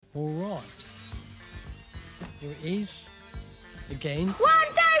your ears again. 1, 2,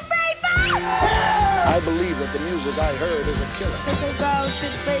 3, 4! I believe that the music I heard is a killer. Little girls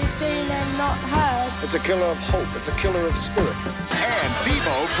should be seen and not heard. It's a killer of hope. It's a killer of spirit. And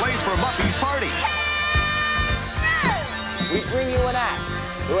Devo plays for Muffy's Party. We bring you an act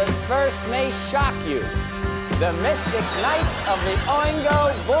who at first may shock you. The Mystic Knights of the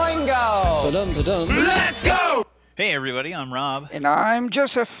Oingo Boingo. Ba-dum, ba-dum. Let's go! Hey everybody, I'm Rob. And I'm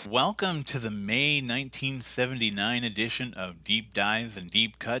Joseph. Welcome to the May 1979 edition of Deep Dives and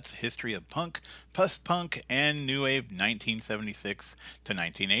Deep Cuts, History of Punk, Post-Punk, and New Wave 1976 to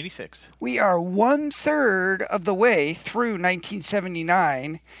 1986. We are 1/3 of the way through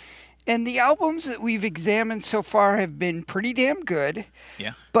 1979, and the albums that we've examined so far have been pretty damn good.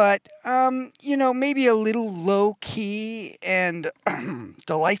 Yeah. But, maybe a little low-key and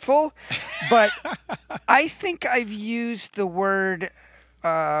delightful. But I think I've used the word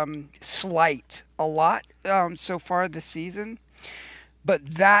slight a lot so far this season.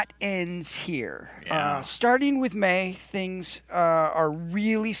 But that ends here. Yeah. Starting with May, things are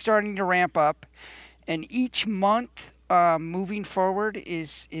really starting to ramp up. And each month moving forward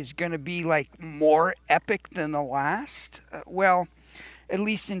is going to be like more epic than the last. At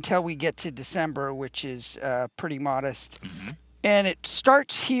least until we get to December, which is pretty modest. Mm-hmm. And it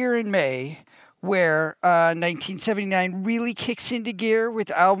starts here in May, where 1979 really kicks into gear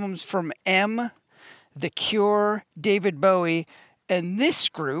with albums from M, The Cure, David Bowie, and this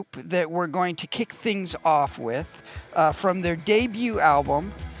group that we're going to kick things off with from their debut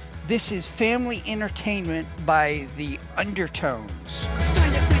album. This is Family Entertainment by The Undertones. So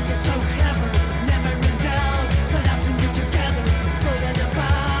you think you're so clever, never in doubt, but I've seen you together, put it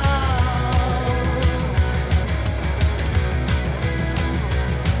about.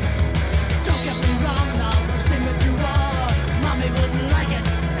 Don't get me wrong now, I've seen what you are. Mommy wouldn't like it,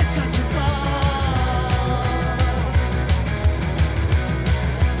 it's gone too far.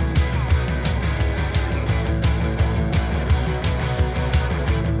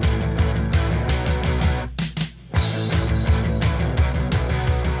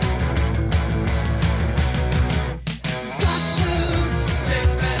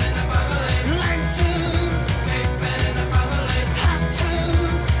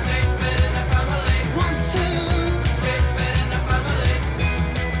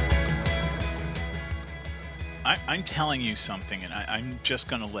 I'm telling you something, and I'm just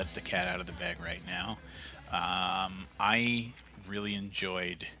going to let the cat out of the bag right now. I really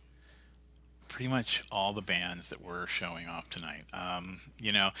enjoyed pretty much all the bands that were showing off tonight.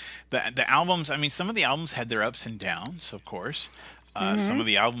 The albums, I mean, some of the albums had their ups and downs, of course. Some of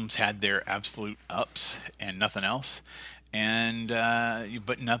the albums had their absolute ups and nothing else.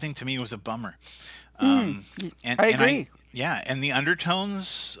 But nothing to me was a bummer. I agree. And the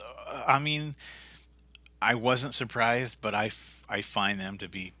Undertones, I wasn't surprised, but I find them to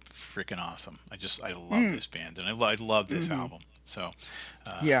be freaking awesome. I love this band, and I love this album. So,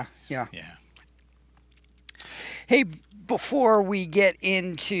 Yeah. Hey, before we get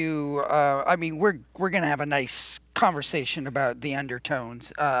into, we're going to have a nice conversation about the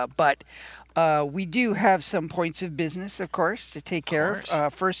Undertones, but we do have some points of business, of course, to take care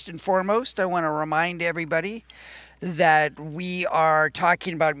of. First and foremost, I want to remind everybody that we are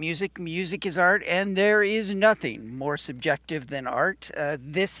talking about music. Music is art, and there is nothing more subjective than art.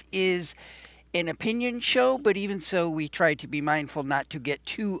 This is an opinion show, but even so, we try to be mindful not to get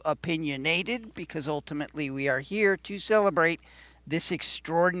too opinionated, because ultimately we are here to celebrate this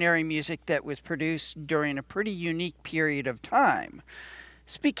extraordinary music that was produced during a pretty unique period of time.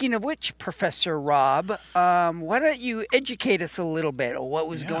 Speaking of which, Professor Rob, why don't you educate us a little bit on what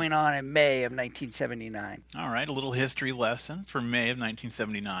was going on in May of 1979? All right, a little history lesson for May of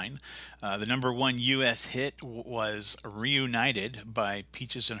 1979. The number one U.S. hit was Reunited by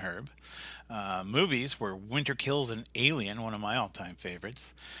Peaches and Herb. Movies were Winter Kills and Alien, one of my all-time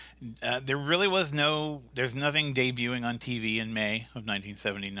favorites. There's nothing debuting on TV in May of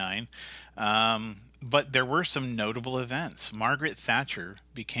 1979. But there were some notable events. Margaret Thatcher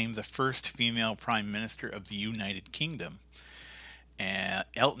became the first female prime minister of the United Kingdom.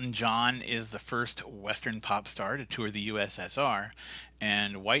 Elton John is the first Western pop star to tour the USSR.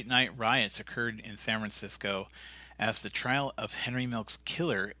 And White Night riots occurred in San Francisco as the trial of Henry Milk's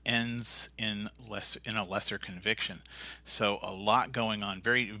killer ends in a lesser conviction. So a lot going on.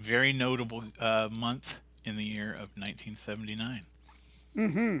 Very, very notable month in the year of 1979.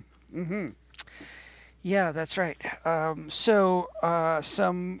 Yeah, that's right.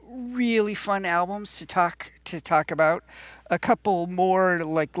 Some really fun albums to talk about. A couple more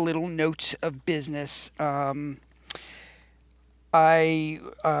like little notes of business. I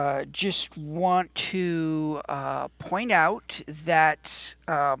just want to point out that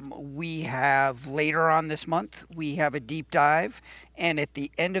we have later on this month, we have a deep dive. And at the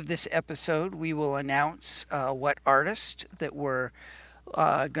end of this episode, we will announce what artist that we're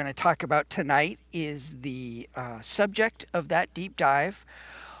going to talk about tonight is the subject of that deep dive.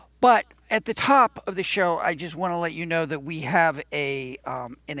 But at the top of the show, I just want to let you know that we have an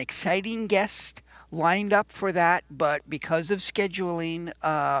exciting guest lined up for that. But because of scheduling,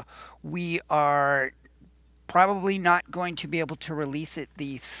 we are probably not going to be able to release it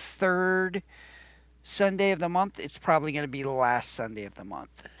the third Sunday of the month. It's probably going to be the last Sunday of the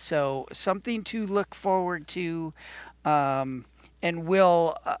month. So something to look forward to. And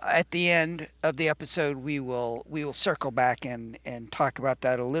we'll at the end of the episode we will circle back and talk about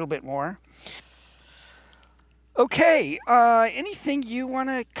that a little bit more. Okay, anything you want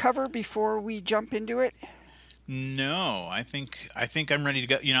to cover before we jump into it? No, I think I'm ready to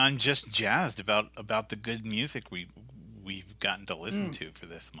go. I'm just jazzed about the good music we've gotten to listen to for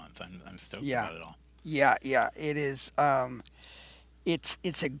this month. I'm stoked about it all. Yeah, it is.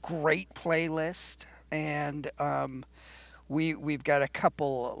 It's a great playlist, and we've got a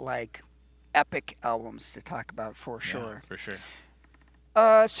couple like epic albums to talk about for sure. Yeah, for sure.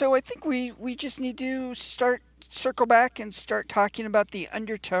 So I think we just need to circle back and start talking about the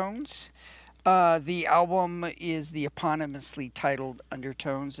Undertones. The album is the eponymously titled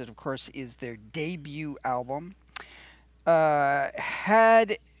Undertones. That, of course, is their debut album.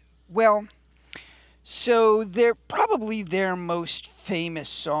 So probably their most famous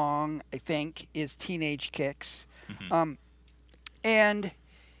song, I think, is Teenage Kicks. Mm-hmm. And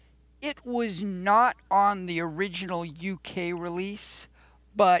it was not on the original UK release,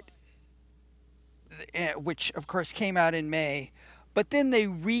 but which of course came out in May. But then they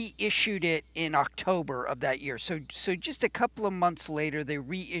reissued it in October of that year. So just a couple of months later, they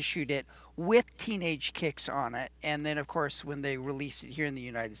reissued it with Teenage Kicks on it. And then, of course, when they released it here in the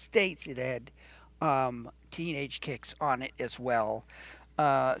United States, it had Teenage Kicks on it as well.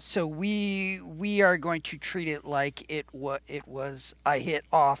 So we are going to treat it like it was a hit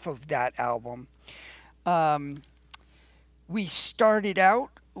off of that album. We started out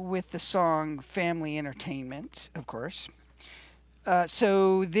with the song Family Entertainment, of course.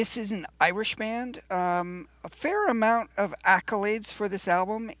 So this is an Irish band. A fair amount of accolades for this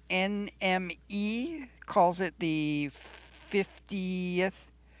album. NME calls it the 50th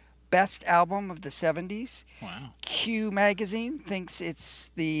best album of the 70s. Wow. Q Magazine thinks it's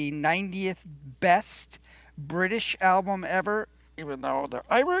the 90th best British album ever, even though they're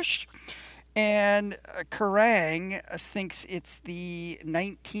Irish. And Kerrang thinks it's the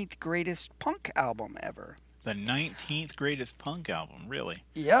 19th greatest punk album ever. The 19th greatest punk album, really?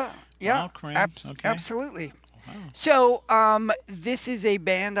 Yeah. Wow, Kerrang. Okay. Absolutely. Wow. So this is a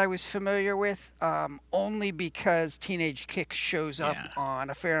band I was familiar with only because Teenage Kicks shows up on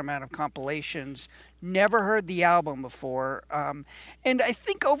a fair amount of compilations. Never heard the album before. And I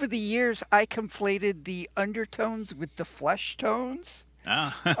think over the years I conflated the Undertones with the Flesh Tones.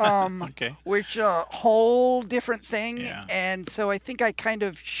 Okay. Which a whole different thing. Yeah. And so I think I kind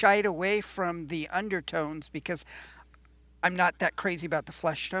of shied away from the Undertones because I'm not that crazy about the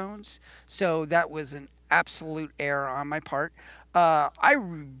Flesh Tones. So that was an absolute error on my part. I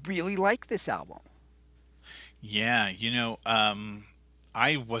really like this album. Yeah,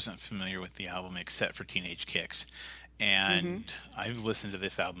 I wasn't familiar with the album except for Teenage Kicks, and I've listened to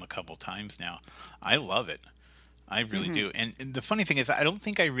this album a couple times now. I love it. I really do. And the funny thing is, I don't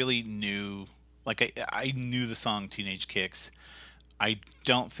think I really knew, like I knew the song Teenage Kicks. I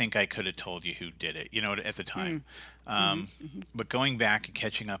don't think I could have told you who did it, at the time. But going back and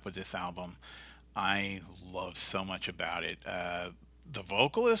catching up with this album, I love so much about it. The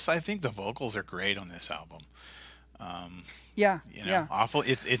vocalists, I think the vocals are great on this album. Awful.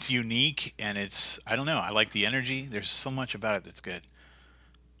 It's unique, and I don't know, I like the energy. There's so much about it that's good.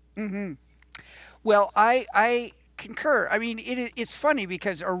 Well, I concur. I mean, it's funny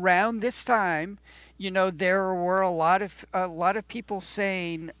because around this time, there were a lot of people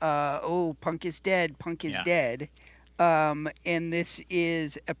saying, "Oh, punk is dead. Punk is dead," and this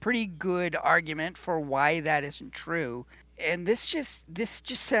is a pretty good argument for why that isn't true. And this just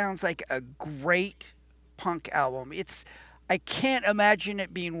sounds like a great punk album. I can't imagine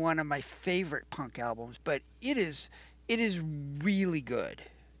it being one of my favorite punk albums, but it is really good.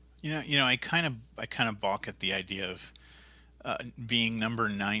 I kind of balk at the idea of being number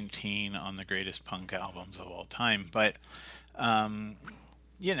 19 on the greatest punk albums of all time, but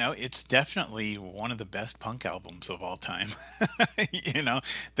it's definitely one of the best punk albums of all time.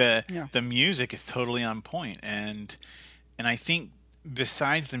 The music is totally on point, and And I think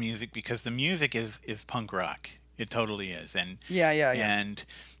besides the music, because the music is punk rock, it totally is. And Yeah. and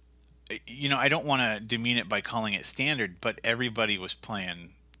I don't want to demean it by calling it standard, but everybody was playing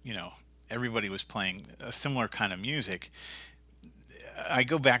a similar kind of music. I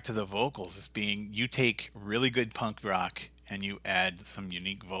go back to the vocals as being, you take really good punk rock and you add some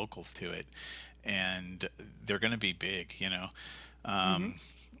unique vocals to it, and they're going to be big,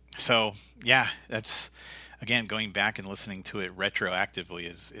 So yeah, that's, again, going back and listening to it retroactively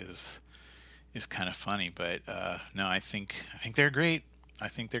is kind of funny, but no, I think they're great. I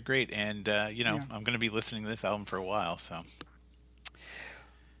think they're great, and I'm going to be listening to this album for a while. So,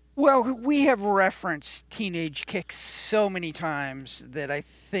 well, we have referenced Teenage Kicks so many times that I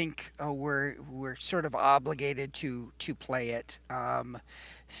think we're sort of obligated to play it,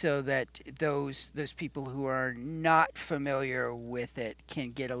 so that those people who are not familiar with it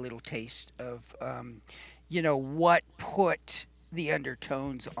can get a little taste of what put the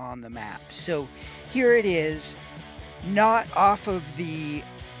Undertones on the map. So here it is. Not off of the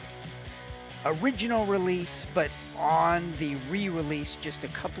original release, but on the re-release just a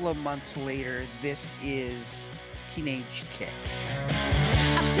couple of months later. This is Teenage Kicks.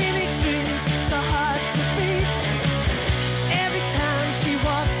 Our teenage dreams so hard to beat. Every time she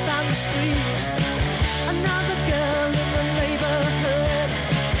walks down the street, another girl in the neighborhood.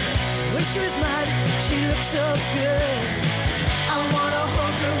 Wish she was mine, she looks so good. I wanna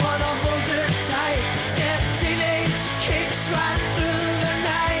hold her tight. Yeah, teenage kicks right through the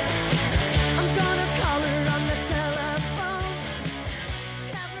night. I'm gonna call her on the telephone.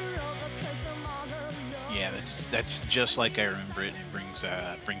 Have her over 'cause I'm all alone. yeah, that's just like I remember it. It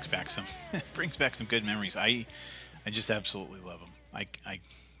brings back some good memories. I just absolutely love them. I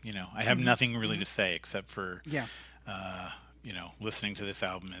have nothing really to say except for listening to this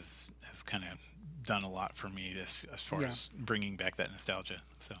album has kind of done a lot for me as far as bringing back that nostalgia.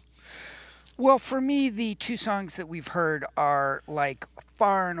 So, well, for me, the two songs that we've heard are like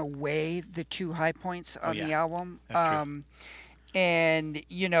far and away the two high points on the album. That's true. And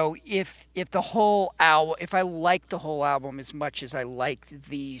if the whole album, if I liked the whole album as much as I liked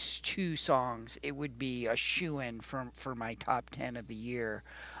these two songs, it would be a shoo-in for my top 10 of the year.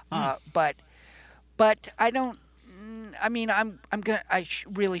 But I don't. I mean, I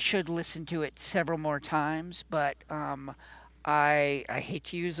really should listen to it several more times, but I hate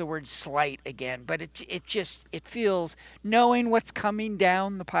to use the word slight again, but it feels, knowing what's coming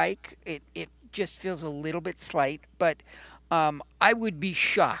down the pike, it just feels a little bit slight. But I would be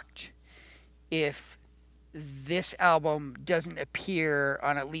shocked if this album doesn't appear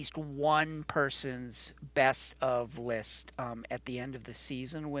on at least one person's best of list at the end of the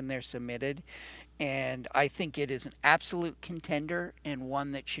season when they're submitted. And I think it is an absolute contender and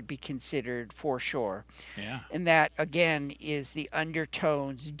one that should be considered for sure. Yeah. And that, again, is the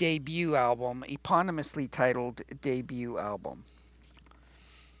Undertones debut album, eponymously titled debut album.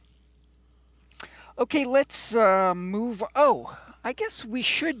 Okay, let's move. Oh, I guess we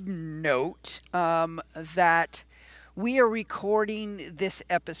should note that we are recording this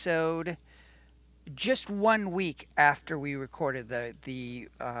episode just 1 week after we recorded the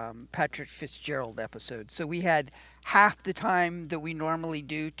Patrick Fitzgerald episode. So we had half the time that we normally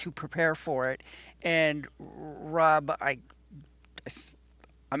do to prepare for it. And Rob, I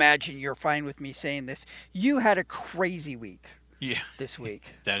imagine you're fine with me saying this. You had a crazy week this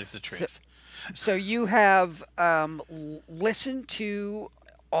week. That is the truth. So you have listened to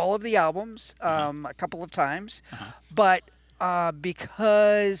all of the albums a couple of times, but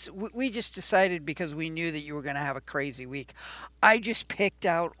because we just decided, because we knew that you were going to have a crazy week, I just picked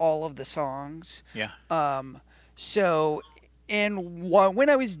out all of the songs. Yeah. So, and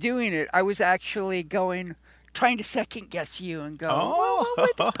when I was doing it, I was actually trying to second guess you and go,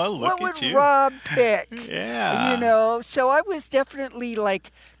 what would Rob pick? Yeah. So I was definitely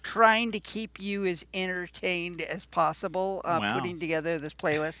trying to keep you as entertained as possible, putting together this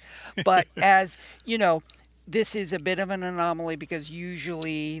playlist. But as this is a bit of an anomaly because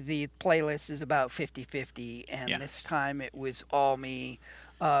usually the playlist is about 50-50, and this time it was all me.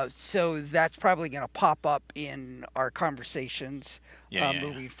 So that's probably going to pop up in our conversations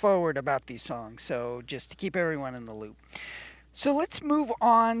moving forward about these songs. So just to keep everyone in the loop. So let's move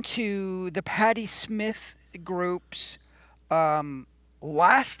on to the Patti Smith Group's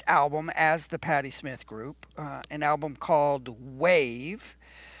last album as the Patti Smith Group, an album called Wave.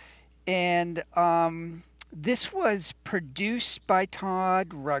 And this was produced by Todd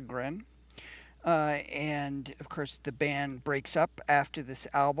Rundgren. And of course the band breaks up after this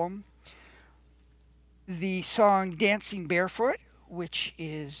album. The song Dancing Barefoot which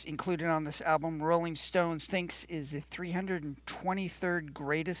is included on this album, Rolling Stone thinks is the 323rd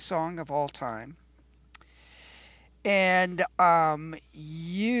greatest song of all time. And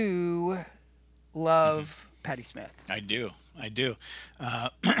you love Patti Smith. I do.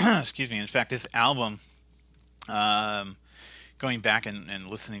 Excuse me. In fact, this album, going back and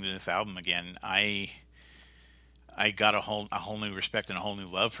listening to this album again, I got a whole new respect and a whole new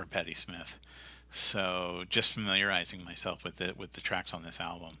love for Patti Smith. So just familiarizing myself with the tracks on this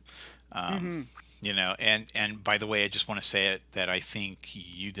album, you know. And by the way, I just want to say it that I think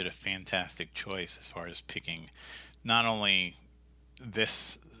you did a fantastic choice as far as picking not only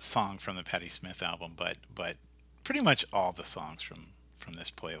this song from the Patti Smith album, but pretty much all the songs from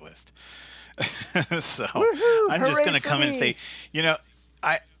this playlist. So Woohoo! I'm just Hooray going to for come and me. say, you know,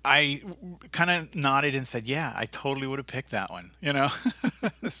 I kind of nodded and said, yeah, I totally would have picked that one, you know.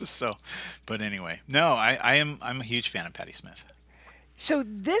 So, but anyway, no, I'm a huge fan of Patti Smith. So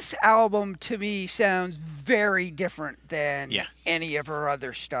this album to me sounds very different than Yeah. any of her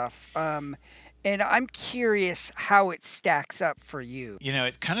other stuff. And I'm curious how it stacks up for you. You know,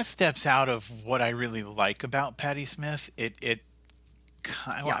 it kind of steps out of what I really like about Patti Smith.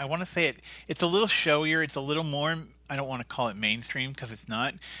 I want to say it's a little showier. It's a little more, I don't want to call it mainstream because it's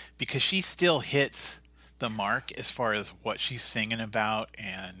not, because she still hits the mark as far as what she's singing about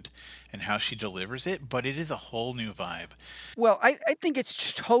and how she delivers it, but it is a whole new vibe. Well, I think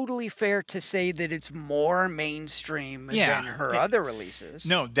it's totally fair to say that it's more mainstream Yeah. than her other releases.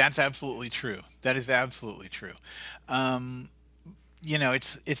 No, that's absolutely true. That is absolutely true. You know,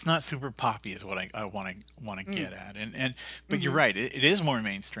 it's not super poppy is what I want to get at, but you're right. It is more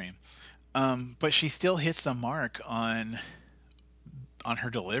mainstream, but she still hits the mark on her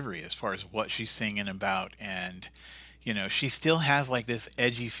delivery as far as what she's singing about, and you know, she still has like this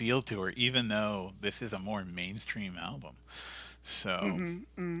edgy feel to her, even though this is a more mainstream album. So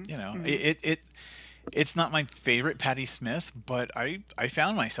you know, it's not my favorite Patti Smith, but I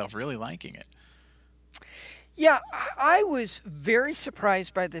found myself really liking it. Yeah, I was very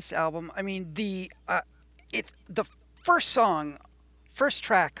surprised by this album. I mean, the first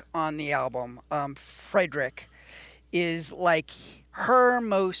track on the album, Frederick, is like her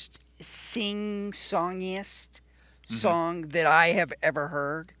most sing-songiest song that I have ever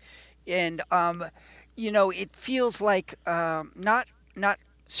heard, and you know, it feels like not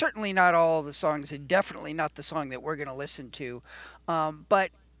certainly not all the songs, and definitely not the song that we're going to listen to, but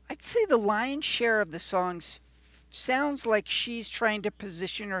I'd say the lion's share of the songs sounds like she's trying to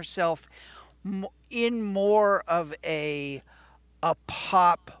position herself in more of a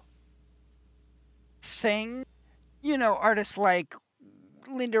pop thing. You know, artists like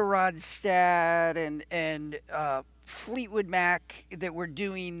Linda Ronstadt and Fleetwood Mac that were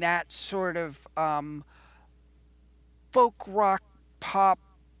doing that sort of folk rock pop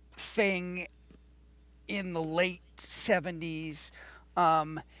thing in the late 70s.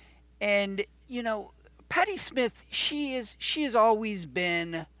 And you know, Patti Smith, she has always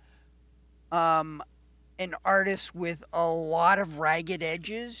been an artist with a lot of ragged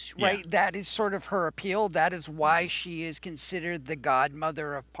edges, right? Yeah. That is sort of her appeal. That is why she is considered the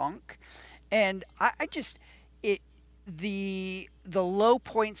godmother of punk. And I just the low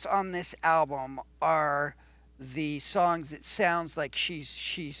points on this album are the songs that sounds like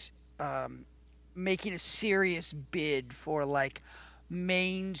she's making a serious bid for like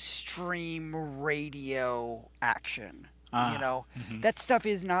mainstream radio action. You know, that stuff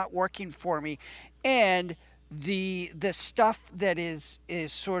is not working for me. And the stuff that is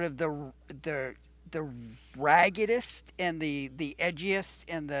sort of the raggedest and the edgiest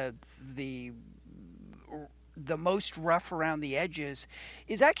and the most rough around the edges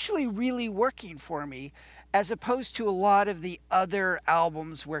is actually really working for me, as opposed to a lot of the other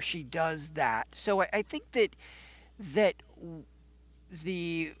albums where she does that. So I think that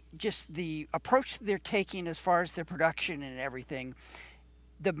the approach that they're taking as far as their production and everything,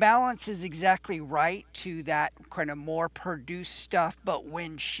 the balance is exactly right to that kind of more produced stuff, but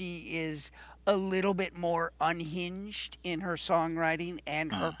when she is a little bit more unhinged in her songwriting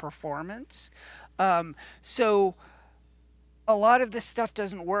and her performance. So a lot of this stuff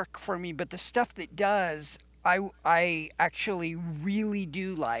doesn't work for me, but the stuff that does, I actually really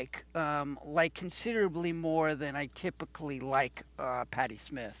do like considerably more than I typically like Patti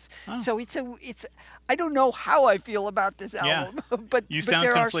Smith's. So it's I don't know how I feel about this album, but sound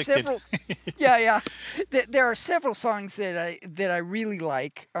there conflicted. are several. There are several songs that I really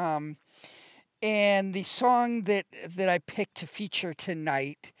like, and the song that I picked to feature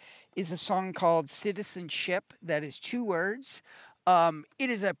tonight is a song called "Citizenship." That is 2 words. It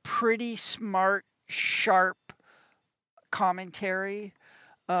is a pretty smart, sharp commentary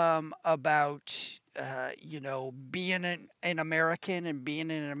about being an American and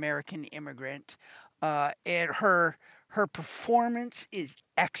being an American immigrant, and her performance is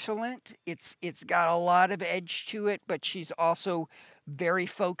excellent. It's got a lot of edge to it, but she's also very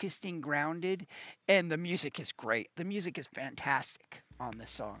focused and grounded, and the music is great. The music is fantastic on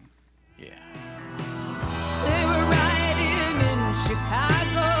this song. Yeah. They were riding in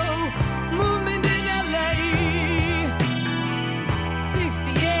Chicago, moving in LA.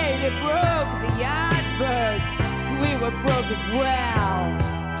 68, it broke the Yardbirds. We were broke as well.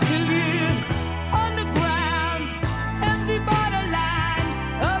 Chilling underground, empty borderline,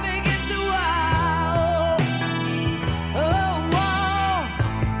 up against the wall. Oh, wall,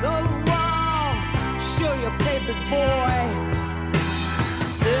 the wall. Show your papers, boy.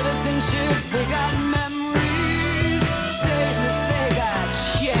 Citizenship, we got memories. Statements, they got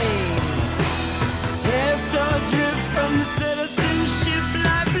shame. Hair store drip from the citizenship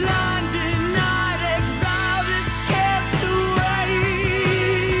like blinding night. Exile is cast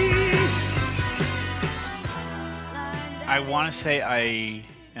away. I want to say I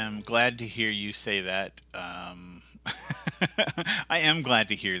am glad to hear you say that. I am glad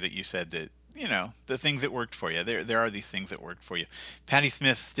to hear that you said that, the things that worked for you. There are these things that worked for you. Patti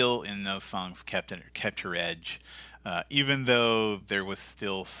Smith still in those songs kept her edge, even though there was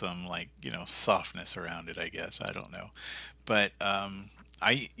still some softness around it. I guess I don't know, but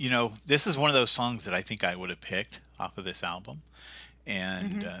this is one of those songs that I think I would have picked off of this album,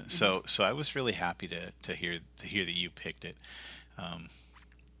 and so I was really happy to hear that you picked it.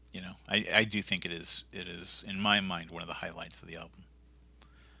 I do think it is in my mind one of the highlights of the album.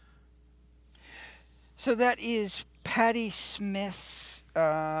 So that is Patti Smith's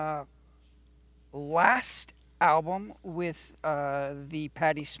last album with the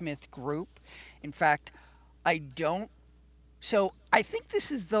Patti Smith Group. In fact, I think this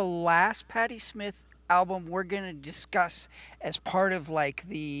is the last Patti Smith album we're going to discuss as part of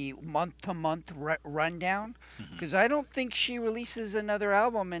the month-to-month rundown, because I don't think she releases another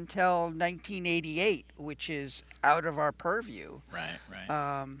album until 1988, which is out of our purview. Right.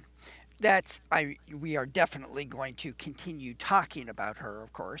 We are definitely going to continue talking about her,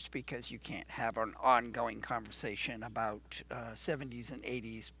 of course, because you can't have an ongoing conversation about 70s and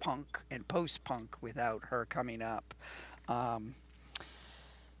 80s punk and post-punk without her coming up.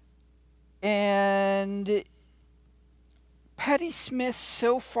 And Patti Smith,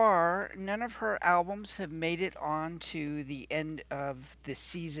 so far, none of her albums have made it on to the end of the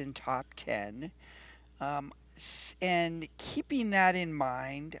season top 10. And keeping that in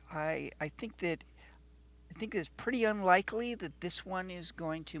mind, I think it's pretty unlikely that this one is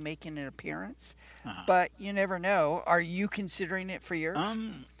going to make an appearance. But you never know. Are you considering it for yours?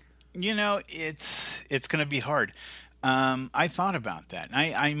 It's going to be hard. I thought about that.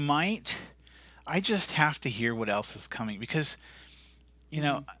 I might. I just have to hear what else is coming because,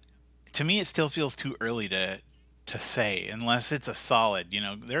 to me it still feels too early to say unless it's a solid.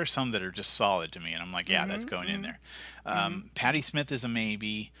 There are some that are just solid to me, and I'm like, yeah, that's going in there. Patti Smith is a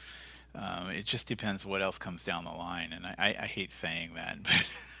maybe. It just depends what else comes down the line, and I hate saying that,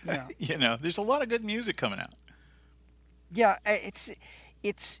 but there's a lot of good music coming out. Yeah, it's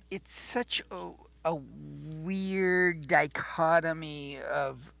such a weird dichotomy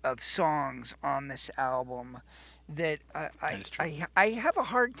of songs on this album that I have a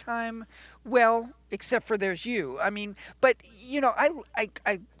hard time. Well, except for There's You. I mean, but I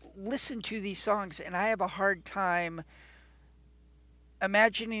listen to these songs and I have a hard time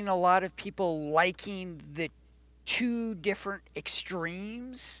imagining a lot of people liking the two different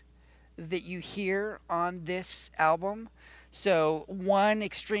extremes that you hear on this album. So one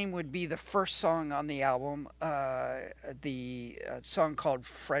extreme would be the first song on the album, the song called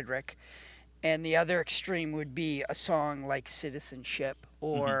Frederick. And the other extreme would be a song like Citizenship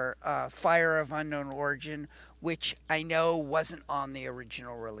or Fire of Unknown Origin, which I know wasn't on the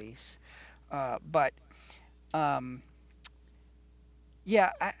original release. So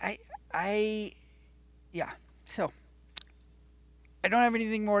I don't have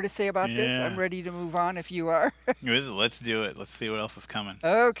anything more to say about this. I'm ready to move on if you are. Let's do it. Let's see what else is coming.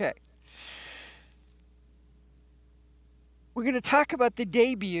 Okay. We're going to talk about the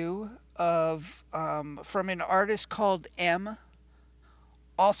debut of from an artist called M,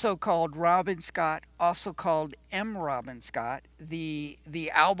 also called Robin Scott, also called M. Robin Scott. The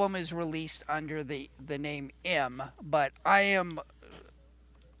album is released under the name M, but I'm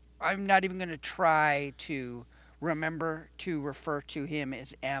not even going to try to remember to refer to him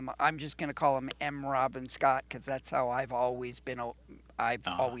as M. I'm just going to call him M. Robin Scott because that's how I've always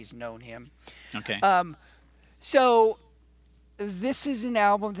known him. Okay. So this is an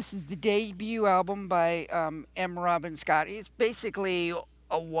album. This is the debut album by M. Robin Scott. It's basically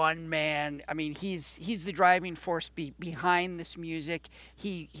a one man. I mean, he's the driving force behind this music.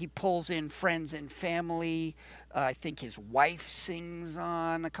 He pulls in friends and family. I think his wife sings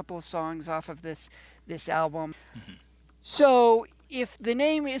on a couple of songs off of this album. So if the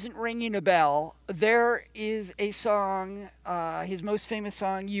name isn't ringing a bell, there is a song, his most famous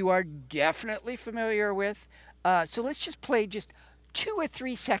song, you are definitely familiar with. So let's just play just 2 or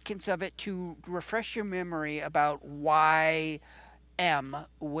 3 seconds of it to refresh your memory about why M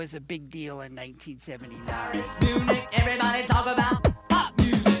was a big deal in 1979. It's Munich, everybody talk about pop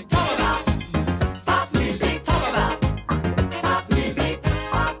music. Talk about pop music. Talk about pop music.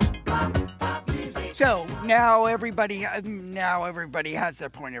 Pop music. So now everybody has their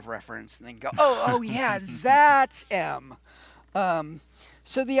point of reference and they go, oh yeah, that's M.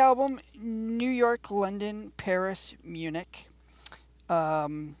 So the album, New York, London, Paris, Munich.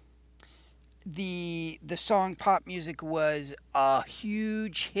 The song Pop Music was a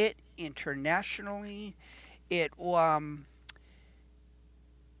huge hit internationally. It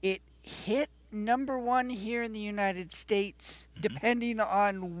hit number 1 here in the United States, depending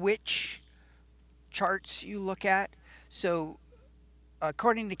on which charts you look at. So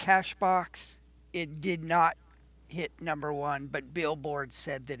according to Cashbox, it did not hit number 1, but Billboard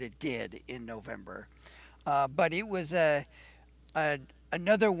said that it did in November. But it was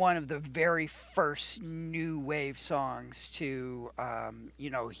another one of the very first new wave songs to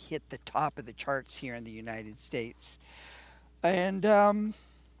hit the top of the charts here in the United States. And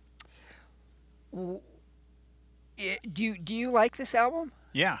do you like this album?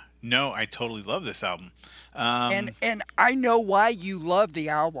 Yeah. No, I totally love this album. And I know why you love the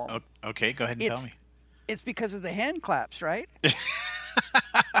album. Okay, go ahead and tell me. It's because of the hand claps, right?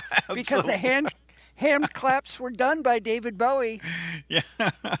 Because the hand claps were done by David Bowie. Yeah,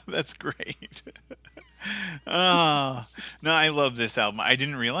 that's great. Oh, no, I love this album. I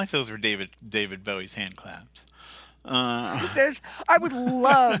didn't realize those were David Bowie's hand claps. I would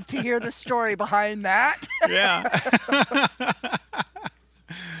love to hear the story behind that. Yeah.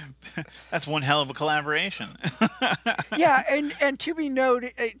 That's one hell of a collaboration. Yeah, and to be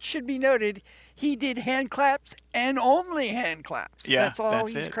noted, it should be noted, he did hand claps and only hand claps. Yeah, that's all that's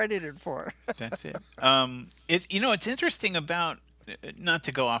he's it. credited for. That's it. It's interesting about, not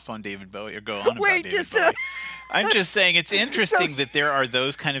to go off on David Bowie or go on about David Bowie. I'm just saying it's interesting that there are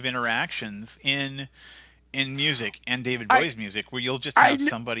those kind of interactions in music and David Bowie's music where you'll just have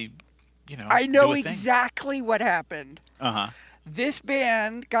somebody, I know do a thing. exactly what happened. This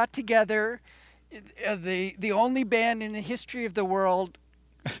band got together, the only band in the history of the world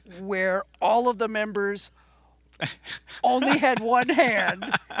where all of the members only had one hand,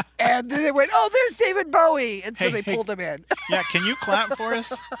 and then they went, "Oh, there's David Bowie," and so they pulled him in. Yeah, can you clap for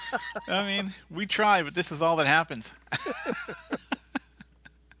us? I mean, we try, but this is all that happens.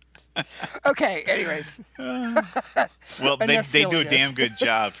 Okay, anyways. Well, they do a damn good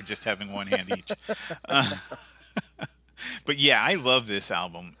job for just having one hand each. But yeah, I love this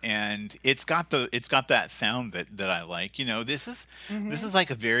album, and it's got that sound that I like. This is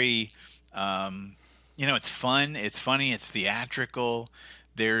like a very, it's fun, it's funny, it's theatrical.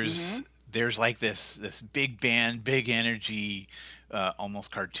 There's like this big band, big energy,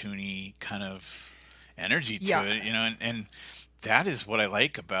 almost cartoony kind of energy to it. And that is what I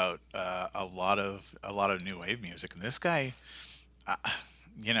like about a lot of new wave music. And this guy,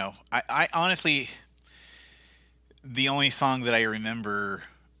 I honestly, the only song that I remember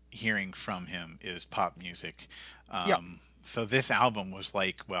hearing from him is Pop Music. So this album was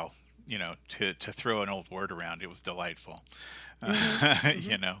like, well, to throw an old word around, it was delightful.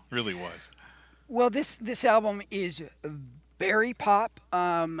 Really was. Well, this album is very pop,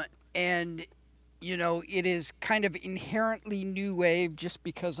 and it is kind of inherently new wave just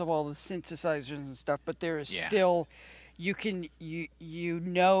because of all the synthesizers and stuff. But there is still, you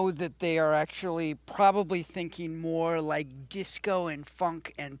know that they are actually probably thinking more like disco and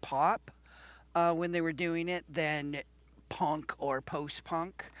funk and pop when they were doing it than punk or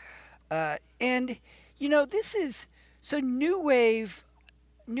post-punk. And this is so new wave.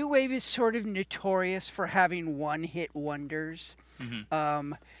 New wave is sort of notorious for having one-hit wonders,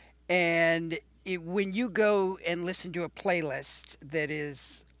 and when you go and listen to a playlist that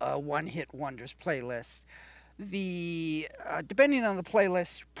is a one-hit wonders playlist, depending on the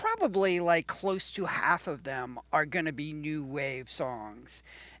playlist, probably like close to half of them are going to be new wave songs.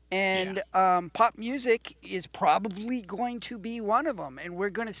 And pop music is probably going to be one of them. And we're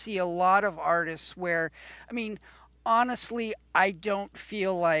going to see a lot of artists where, honestly, I don't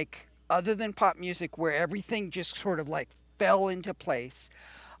feel like, other than pop music, where everything just sort of like fell into place.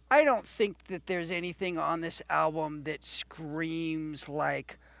 I don't think that there's anything on this album that screams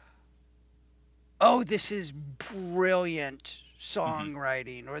like, oh, this is brilliant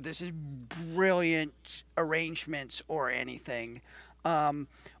songwriting, or this is brilliant arrangements or anything.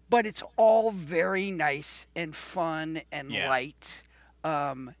 But it's all very nice and fun and light.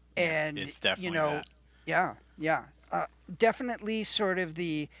 And, it's definitely you know, that. yeah. Definitely sort of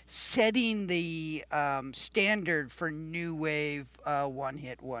the setting the standard for new wave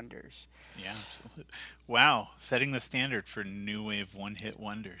one-hit wonders. Yeah, absolutely. Wow, setting the standard for new wave one-hit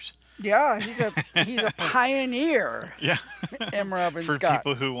wonders. Yeah, he's a pioneer. Yeah, M. Robin for Scott.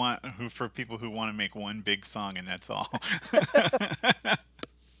 people who want to make one big song and that's all.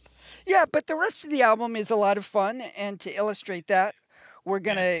 Yeah, but the rest of the album is a lot of fun, and to illustrate that, we're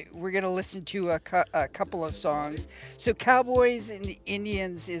gonna listen to a couple of songs. So, Cowboys and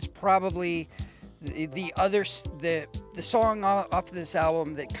Indians is probably the song off of this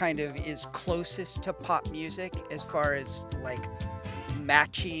album that kind of is closest to pop music as far as like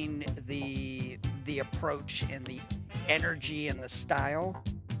matching the approach and the energy and the style.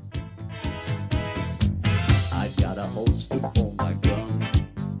 I got a holster for my gun,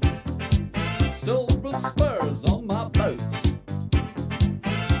 silver spurs on my boots.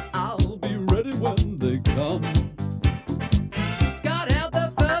 I'll be ready when they come. God help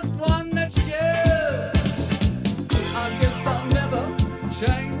the first one that shoots. I guess I'll never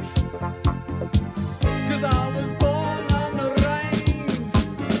change, 'cause I was born on the range.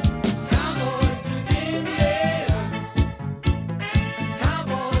 Cowboys and Indians,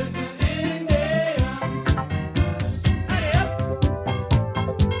 cowboys and Indians. Hurry up.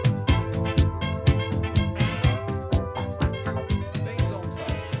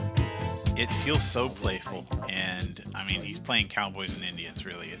 It feels so playful, and I mean, he's playing Cowboys and Indians.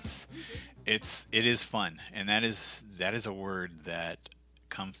 Really, it is fun, and that is a word that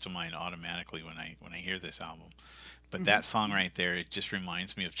comes to mind automatically when I hear this album. But that song right there, it just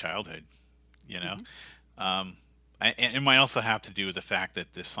reminds me of childhood. You know, and it might also have to do with the fact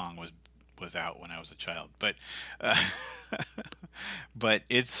that this song was out when I was a child. But but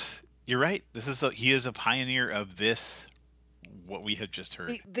you're right. He is a pioneer of this. What we have just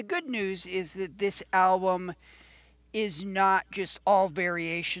heard. The good news is that this album is not just all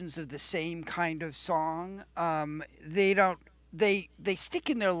variations of the same kind of song. They stick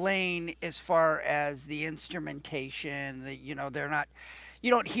in their lane as far as the instrumentation. They're not.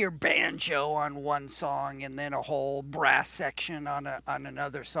 You don't hear banjo on one song and then a whole brass section on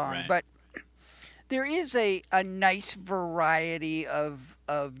another song. Right. But there is a nice variety of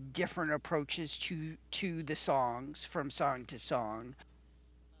different approaches to the songs from song to song.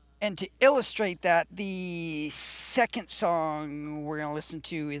 And to illustrate that, the second song we're going to listen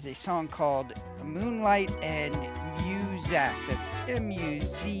to is a song called Moonlight and Muzak. That's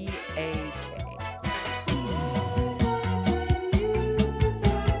M-U-Z-A-K.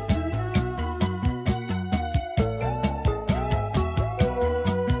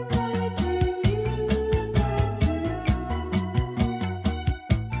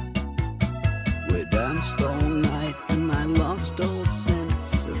 We danced all night and I lost all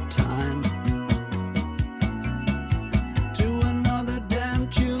sense of time. To another damn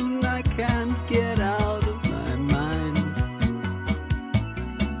tune I can't get out of my mind.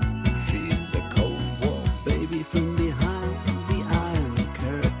 She's a cold war baby from behind the Iron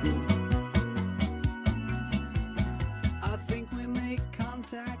Curtain. I think we make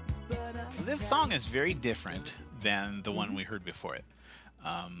contact, but So this song is very different than the one we heard before it.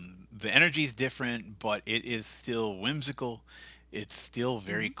 The energy is different, but it is still whimsical. It's still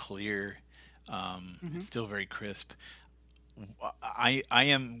very clear. It's still very crisp. I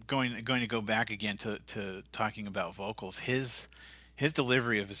am going to go back again to talking about vocals. His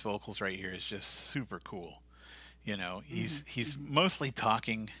delivery of his vocals right here is just super cool. You know, he's mostly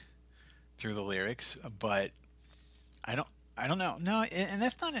talking through the lyrics, but I don't know. No, and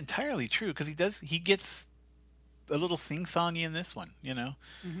that's not entirely true because he gets a little sing-songy in this one, you know.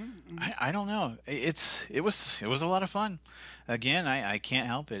 I don't know. It was a lot of fun. Again, I can't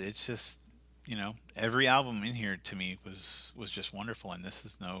help it. It's just, you know, every album in here to me was just wonderful, and this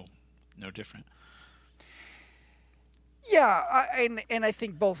is no different. Yeah, and I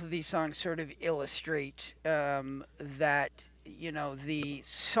think both of these songs sort of illustrate that, you know, the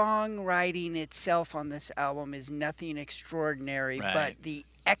songwriting itself on this album is nothing extraordinary, Right. but the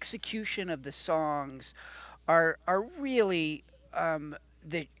execution of the songs are really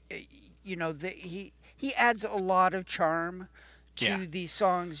he adds a lot of charm to Yeah. these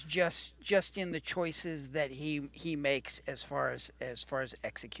songs just in the choices that he makes as far as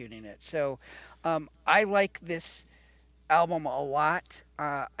executing it. So I like this album a lot.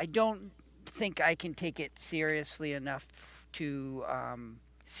 I don't think I can take it seriously enough to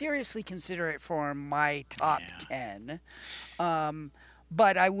seriously consider it for my top Yeah. 10.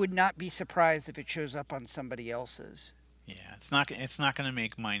 But I would not be surprised if it shows up on somebody else's. Yeah, it's not going to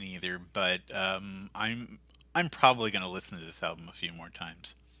make mine either, but I'm probably going to listen to this album a few more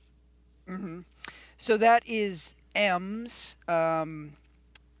times. So that is M's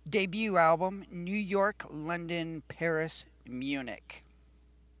debut album, New York, London, Paris, Munich.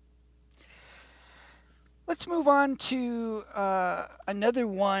 Let's move on to another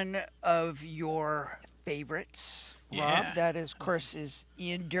one of your favorites, Rob. Yeah. That, is, of course, is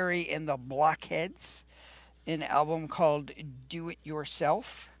Ian Dury and the Blockheads, an album called Do It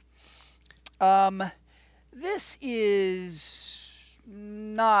Yourself. This is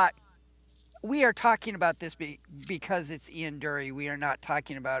not. We are talking about this because it's Ian Dury. We are not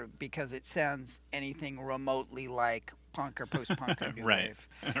talking about it because it sounds anything remotely like punk or post-punk or new Right.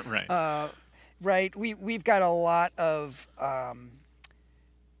 wave. Right. Right. We've got a lot of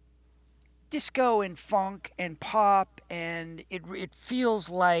disco and funk and pop, and it feels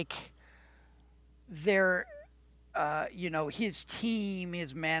like they're his team,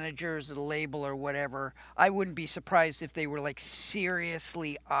 his managers, the label or whatever. I wouldn't be surprised if they were like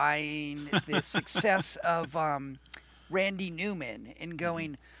seriously eyeing the success of Randy Newman and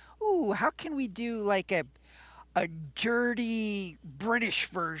going, "Ooh, how can we do like a dirty British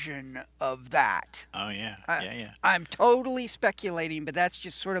version of that?" Oh yeah. I- Yeah. I'm totally speculating, but that's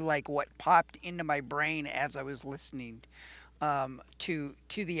just sort of like what popped into my brain as I was listening to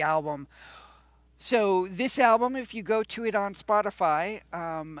the album. So this album, if you go to it on Spotify,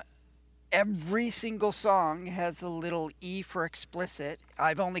 every single song has a little E for explicit.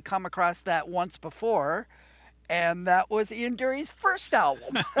 I've only come across that once before, and that was Ian Dury's first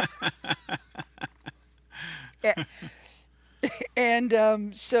album.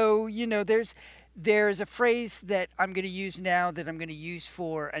 And so, there's a phrase that I'm going to use now that I'm going to use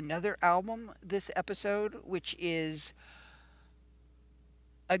for another album this episode, which is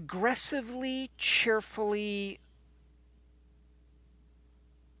aggressively, cheerfully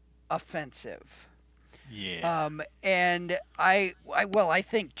offensive. Yeah. And I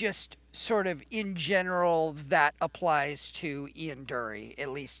think just sort of in general that applies to Ian Dury, at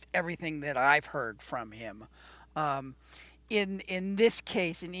least everything that I've heard from him. In this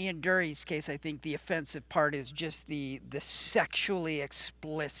case, in Ian Dury's case, I think the offensive part is just the sexually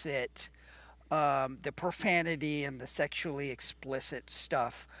explicit, the profanity and the sexually explicit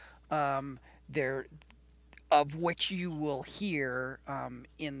stuff there, of which you will hear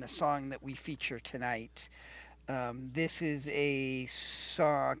in the song that we feature tonight. This is a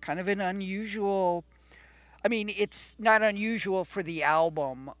song, kind of an unusual. I mean, it's not unusual for the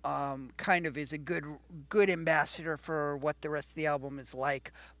album. Kind of is a good ambassador for what the rest of the album is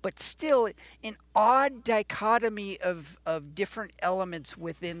like, but still an odd dichotomy of different elements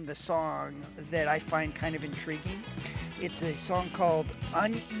within the song that I find kind of intriguing. It's a song called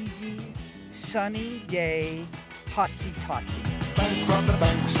 "Uneasy Sunny Day Hotsy Totsy." Bank from the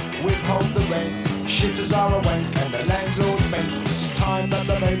banks, withhold the rent. Shitters are a wank and the landlord's bent. It's time that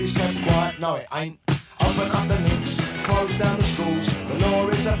the baby's kept quiet. No, it ain't. Open up the nicks, close down the schools. The law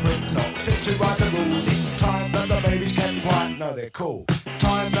is a prick, not fit to write the rules. It's time that the baby's kept quiet. No, they're cool.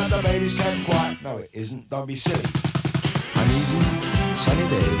 Time that the baby's kept quiet. No, it isn't. Don't be silly. Uneasy, sunny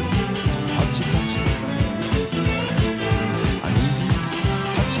day, hotsy totsy. Uneasy,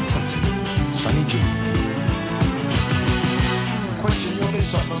 hotsy totsy, sunny June. Question your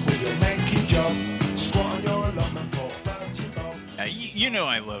besotment with your manky job. Squat on your allotment for 30 bob.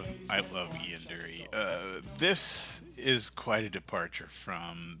 I love Ian Dury. This is quite a departure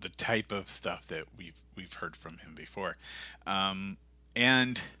from the type of stuff that we've heard from him before,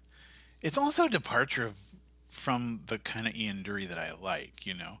 and it's also a departure from the kind of Ian Dury that I like.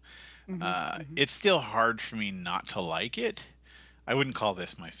 It's still hard for me not to like it. I wouldn't call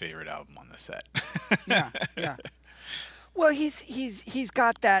this my favorite album on the set. Yeah. Well, he's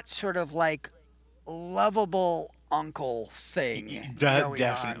got that sort of like lovable uncle thing. going on.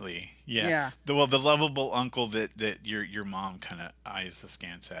 Definitely, yeah. The lovable uncle that your mom kind of eyes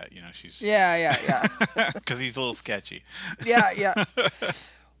askance at. She's Yeah. because he's a little sketchy. Yeah.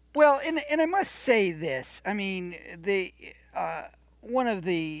 Well, and I must say this. I mean, one of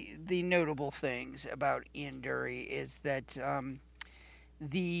the notable things about Ian Dury is that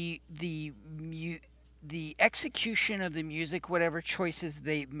the execution of the music, whatever choices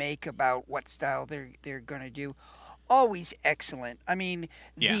they make about what style they're going to do, always excellent. I mean,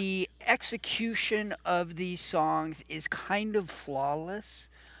 Yeah. the execution of these songs is kind of flawless.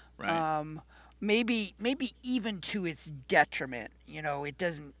 Right. maybe even to its detriment. It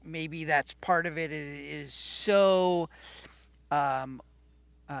doesn't. Maybe that's part of it. It is so um,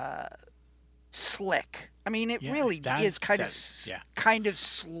 slick. I mean, it really is kind of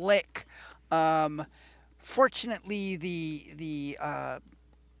slick. Fortunately, the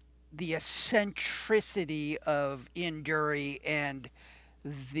eccentricity of Ian Dury and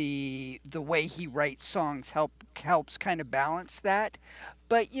the way he writes songs helps kind of balance that.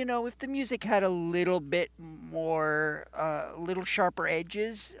 But if the music had a little bit more, little sharper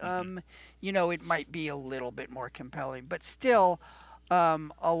edges, it might be a little bit more compelling. But still, a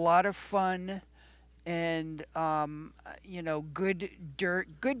lot of fun, and good,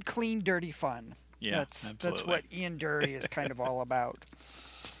 clean, dirty fun. Yeah, that's what Ian Dury is kind of all about.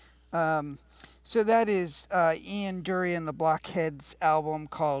 So that is Ian Dury and the Blockheads album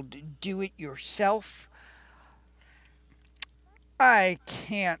called Do It Yourself. I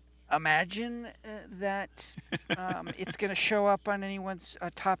can't imagine that it's going to show up on anyone's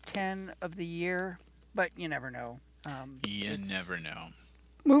top 10 of the year, but you never know. You never know.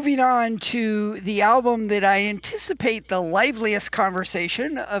 Moving on to the album that I anticipate the liveliest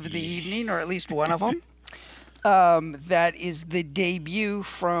conversation of the evening, or at least one of them. That is the debut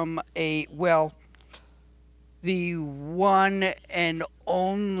from the one and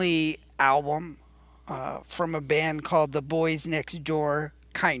only album from a band called The Boys Next Door,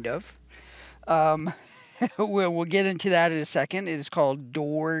 kind of. We'll get into that in a second. It is called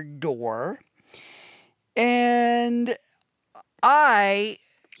Door Door. And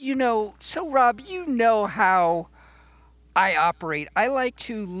so Rob, how I operate. I like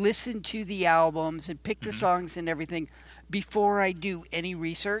to listen to the albums and pick the songs and everything before I do any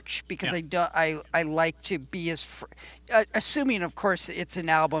research, because I like to be assuming, of course, it's an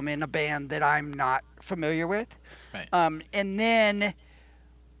album in a band that I'm not familiar with. Right. And then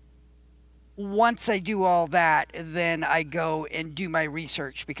once I do all that, then I go and do my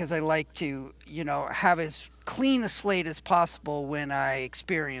research, because I like to, have as clean a slate as possible when I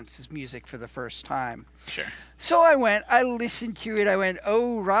experience this music for the first time. Sure. So I listened to it. I went,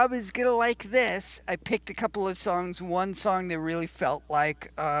 oh, Rob is going to like this. I picked a couple of songs. One song that really felt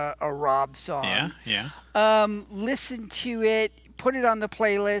like a Rob song. Yeah. Listened to it, put it on the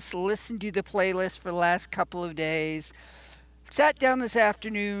playlist, listened to the playlist for the last couple of days. Sat down this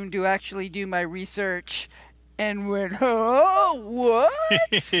afternoon to actually do my research and went, oh, what?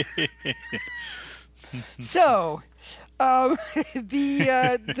 So,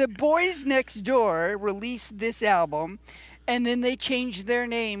 the Boys Next Door released this album, and then they changed their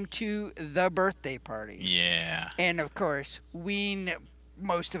name to The Birthday Party. Yeah. And of course,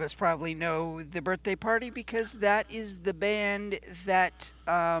 most of us probably know The Birthday Party, because that is the band that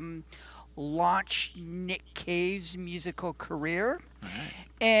launched Nick Cave's musical career. Right.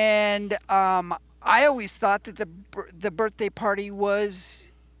 And I always thought that the Birthday Party was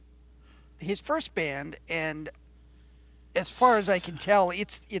his first band, and as far as I can tell,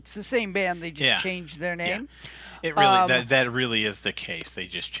 it's the same band. They just changed their name. Yeah. It really that really is the case. They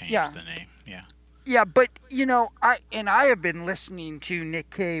just changed the name. Yeah. Yeah, but I have been listening to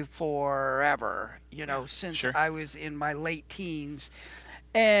Nick Cave forever. Since I was in my late teens,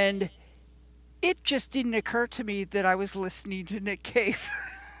 and it just didn't occur to me that I was listening to Nick Cave.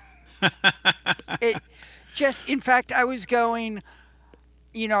 In fact, I was going.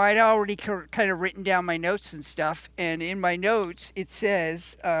 I'd already kind of written down my notes and stuff, and in my notes it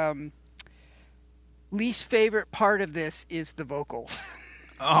says, least favorite part of this is the vocals.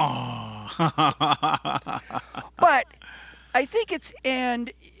 Oh. But I think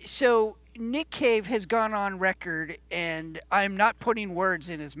and so Nick Cave has gone on record, and I'm not putting words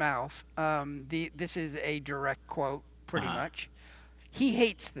in his mouth. This is a direct quote, pretty much. He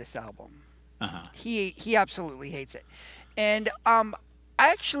hates this album. He absolutely hates it. And I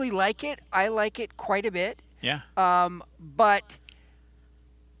actually like it. I like it quite a bit. Yeah. But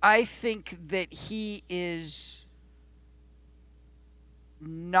I think that he is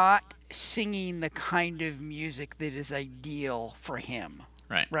not singing the kind of music that is ideal for him.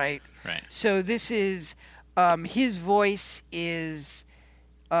 Right. So this is his voice is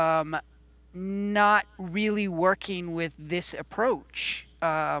not really working with this approach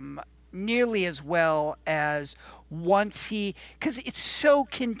nearly as well as because it's so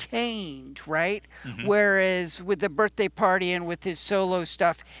contained, right? Mm-hmm. Whereas with the Birthday Party and with his solo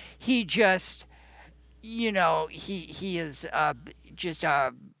stuff, he just, he is just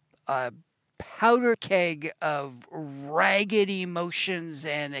a powder keg of ragged emotions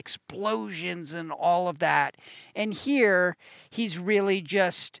and explosions and all of that. And here, he's really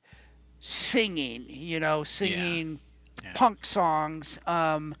just singing, punk songs.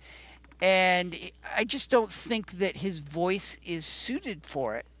 and I just don't think that his voice is suited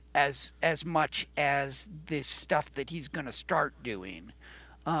for it as much as the stuff that he's going to start doing.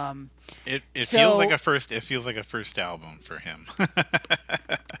 It So- feels like a first album for him.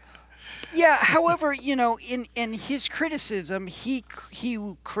 Yeah. However, in his criticism, he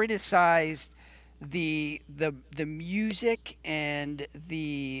criticized the music and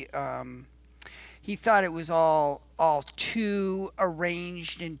the he thought it was all too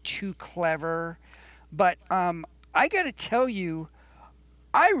arranged and too clever. But I got to tell you,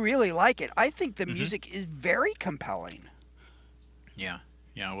 I really like it. I think the music is very compelling. Yeah.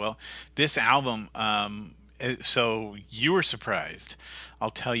 Well, this album. So you were surprised. I'll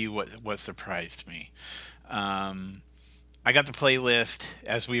tell you what surprised me. I got the playlist,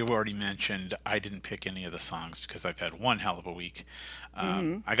 as we have already mentioned. I didn't pick any of the songs because I've had one hell of a week.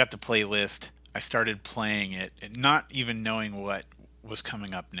 I got the playlist. I started playing it, not even knowing what was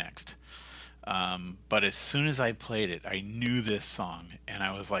coming up next. But as soon as I played it, I knew this song, and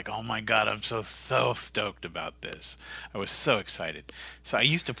I was like, "Oh my God, I'm so stoked about this!" I was so excited. So I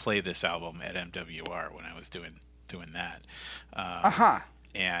used to play this album at MWR when I was doing that.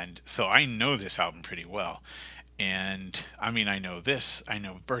 And so I know this album pretty well. And I mean, I know this. I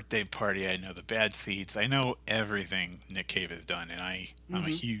know Birthday Party. I know the Bad Seeds. I know everything Nick Cave has done, and I'm a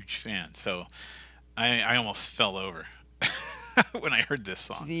huge fan. So I almost fell over when I heard this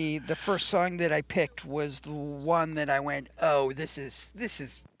song. The first song that I picked was the one that I went, "Oh, this is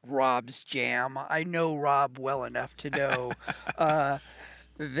Rob's jam." I know Rob well enough to know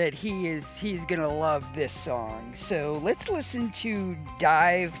that he's gonna love this song. So let's listen to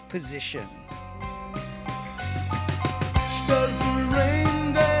Dive Position. Does the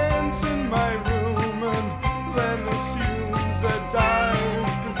rain dance in my room and then assumes a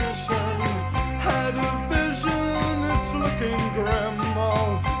dive position? Had a vision, it's looking grim,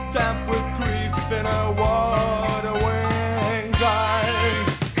 all damp with grief in her water wings. I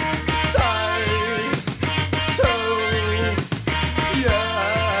sigh, toe,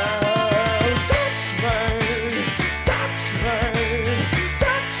 yeah, touch me, touch me,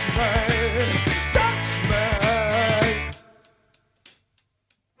 touch me, touch me.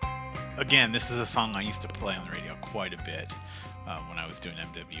 Again, this is a song I used to play on the radio quite a bit when I was doing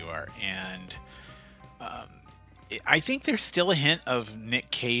MWR, and I think there's still a hint of Nick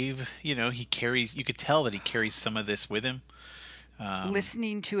Cave. You could tell that he carries some of this with him.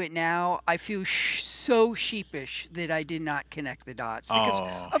 Listening to it now, I feel so sheepish that I did not connect the dots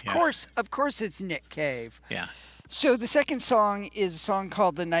because of course it's Nick Cave. Yeah. So the second song is a song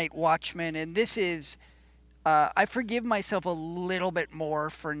called The Night Watchman, and this is I forgive myself a little bit more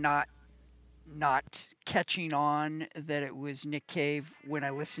for not catching on that it was Nick Cave when I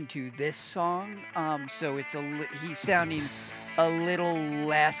listened to this song. So it's he's sounding a little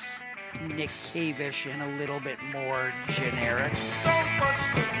less Nick Cave-ish and a little bit more generic. Don't watch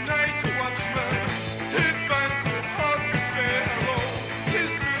the night watchman. He finds it hard to say hello. He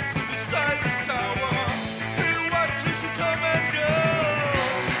sits in the silent tower. He watches you come and go.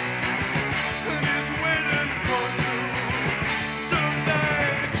 And he's waiting for you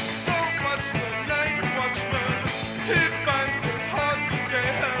tonight. Don't watch the night watchman. He finds it hard to say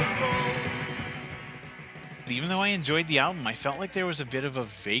hello. Even though I enjoyed the album, I felt like there was a bit of a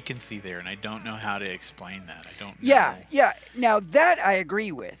vacancy there, and I don't know how to explain that. I don't know. Yeah. Now that I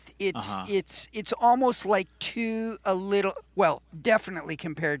agree with. It's almost like definitely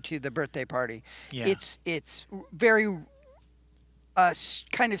compared to the Birthday Party. Yeah. It's very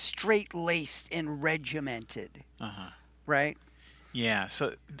kind of straight-laced and regimented. Right? Yeah.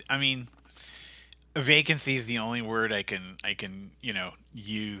 So I mean, a vacancy is the only word I can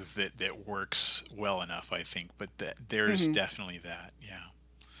use that works well enough, I think. But there's definitely that. Yeah.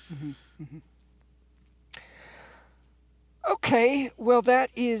 Okay, well that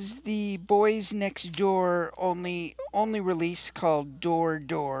is the Boys Next Door only release called Door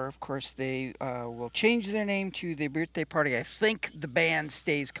Door. Of course, they will change their name to the Birthday Party. I think the band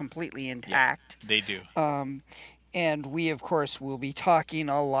stays completely intact. Yeah, they do. And we, of course, will be talking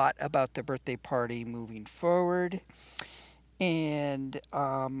a lot about the Birthday Party moving forward. And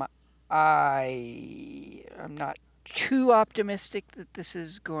I'm not too optimistic that this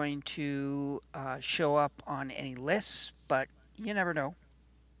is going to show up on any lists, but you never know.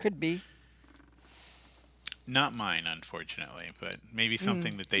 Could be. Not mine, unfortunately, but maybe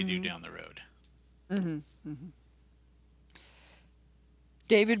something that they do down the road.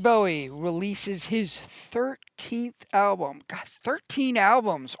 David Bowie releases his 13th album. God, 13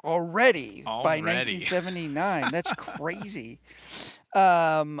 albums already by 1979. That's crazy.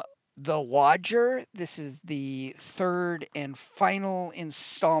 The Lodger. This is the third and final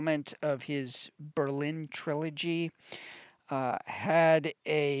installment of his Berlin trilogy. Had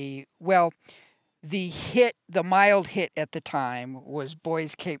a, well, the mild hit at the time was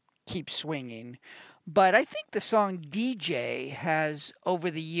Boys Keep Swinging. But I think the song DJ has,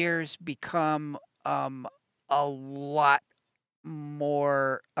 over the years, become a lot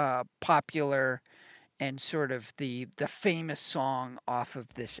more popular and sort of the famous song off of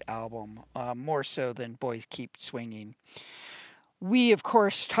this album, more so than Boys Keep Swinging. We, of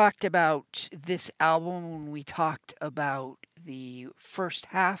course, talked about this album when we talked about the first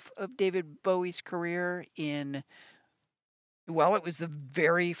half of David Bowie's career in, well, it was the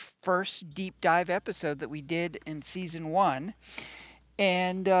very first deep dive episode that we did in season 1.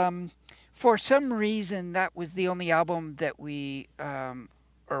 And for some reason, that was the only album that we,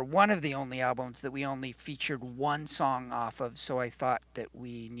 or one of the only albums that we only featured one song off of. So I thought that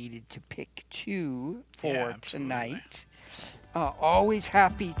we needed to pick two for tonight. Always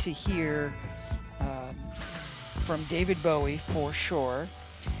happy to hear from David Bowie for sure.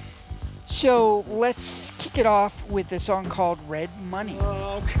 So let's kick it off with a song called Red Money.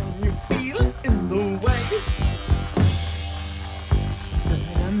 Oh, can you feel it in the way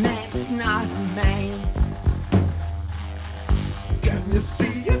that a man's not a man? Can you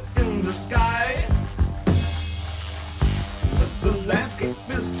see it in the sky that the landscape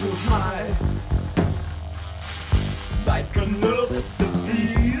is too high? Like a nervous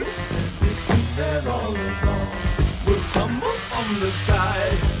disease, it's been there all along. It will tumble from the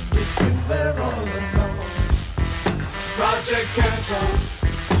sky. It's been there all along. Project cancelled.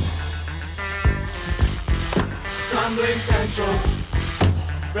 Tumbling central.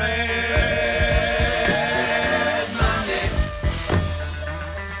 Red money.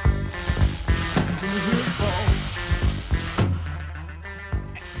 Can you hear it fall?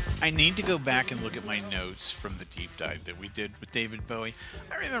 I need to go back and look at my notes from the deep dive that we did with David Bowie.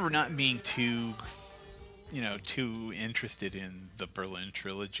 I remember not being too interested in the Berlin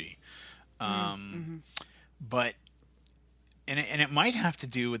trilogy. But, and it might have to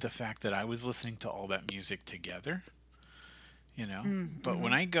do with the fact that I was listening to all that music together, but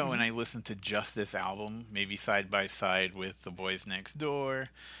when I go and I listen to just this album, maybe side by side with The Boys Next Door,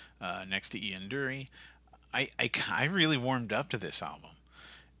 next to Ian Dury, I really warmed up to this album.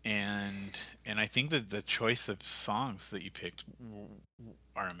 And I think that the choice of songs that you picked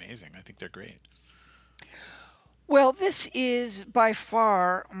are amazing. I think they're great. Well, this is by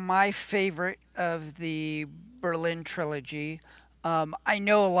far my favorite of the Berlin trilogy. I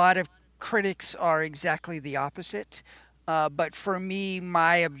know a lot of critics are exactly the opposite, but for me,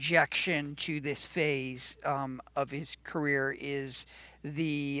 my objection to this phase of his career is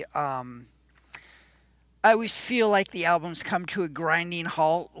I always feel like the albums come to a grinding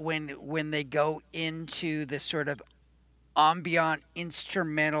halt when they go into this sort of ambient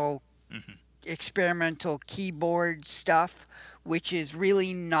instrumental experimental keyboard stuff, which is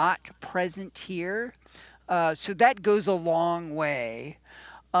really not present here. So that goes a long way.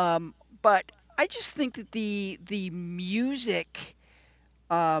 But I just think that the music,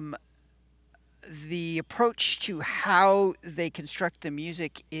 the approach to how they construct the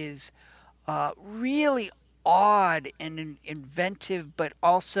music is really odd and inventive, but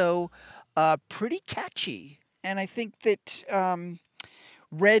also pretty catchy. And I think that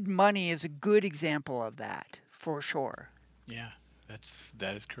Red Money is a good example of that, for sure. Yeah,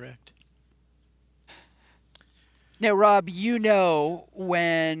 that is correct. Now, Rob,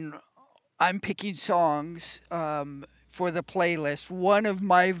 when I'm picking songs for the playlist, one of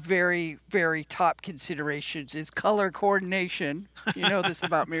my very, very top considerations is color coordination. You know this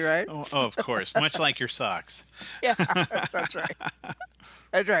about me, right? Oh, of course. Much like your socks. Yeah, that's right.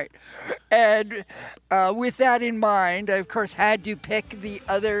 That's right. And with that in mind, I, of course, had to pick the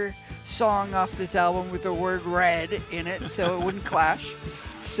other song off this album with the word red in it so it wouldn't clash.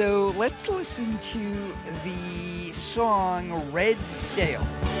 So let's listen to the song Red Sails.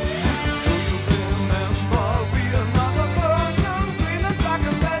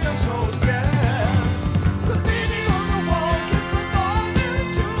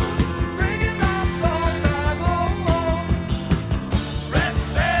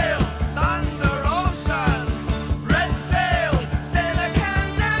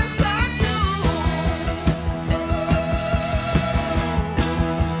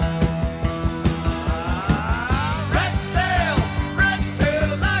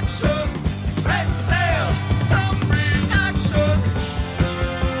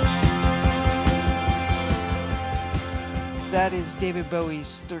 That is David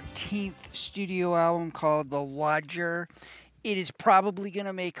Bowie's 13th studio album called The Lodger. It is probably going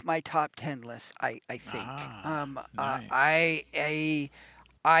to make my top 10 list, I think. Nice.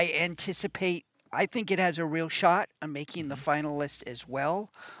 I anticipate, I think it has a real shot on making the final list as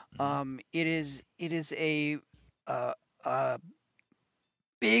well. It is a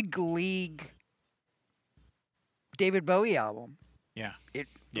big league David Bowie album. Yeah. It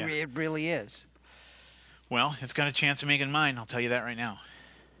Yeah. it really is. Well, it's got a chance of making mine. I'll tell you that right now.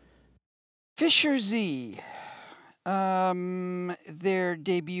 Fisher Z. Their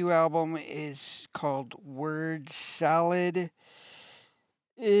debut album is called Word Salad.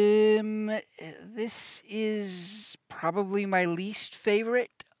 This is probably my least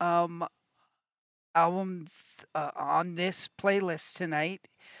favorite album on this playlist tonight.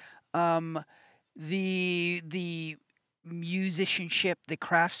 The musicianship, the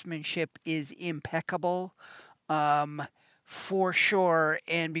craftsmanship is impeccable. For sure.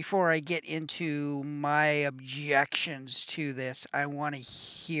 And before I get into my objections to this, I want to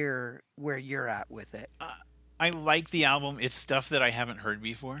hear where you're at with it. I like the album. It's stuff that I haven't heard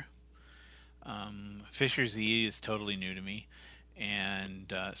before. Fisher Z is totally new to me,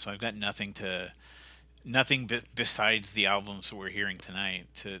 and so I've got nothing besides the albums that we're hearing tonight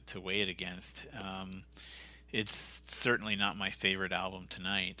to weigh it against. It's certainly not my favorite album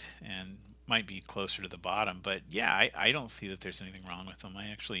tonight, and might be closer to the bottom. But yeah, I don't see that there's anything wrong with them.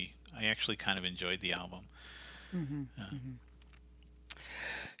 I actually kind of enjoyed the album.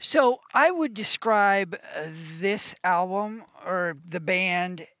 So I would describe this album or the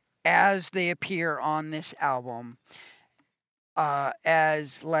band as they appear on this album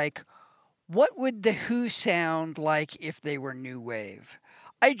as like, what would the Who sound like if they were new wave?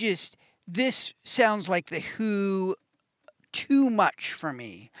 This sounds like the Who too much for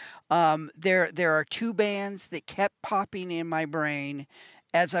me. There are two bands that kept popping in my brain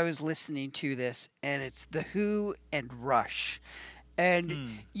as I was listening to this, and it's the Who and Rush.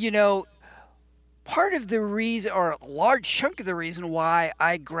 And, part of the reason, or a large chunk of the reason why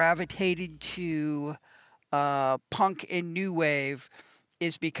I gravitated to punk and new wave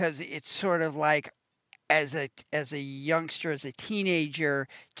is because it's sort of like, as a youngster, as a teenager,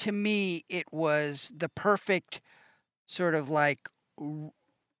 to me, it was the perfect sort of like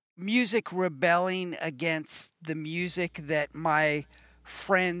music rebelling against the music that my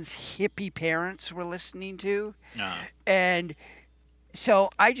friends' hippie parents were listening to. And so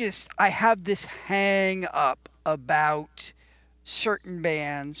I have this hang up about certain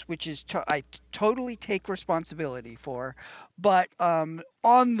bands, which is I totally take responsibility for. But on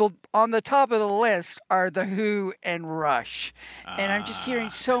the top of the list are the Who and Rush, and I'm just hearing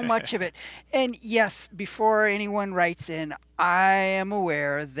so much of it. And yes, before anyone writes in, I am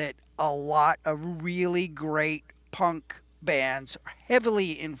aware that a lot of really great punk bands are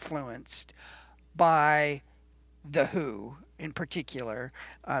heavily influenced by the Who. In particular,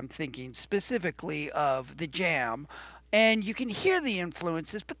 I'm thinking specifically of the Jam, and you can hear the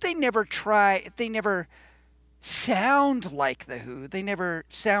influences, but they never sound like the Who. They never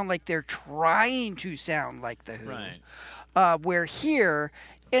sound like they're trying to sound like the Who. Right. Where here,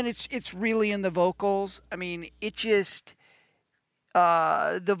 and it's really in the vocals. I mean, it just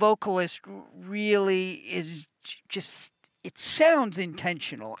the vocalist really is just. It sounds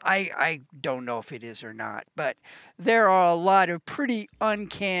intentional. I don't know if it is or not, but there are a lot of pretty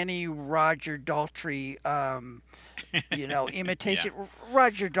uncanny Roger Daltrey, imitation. Yeah.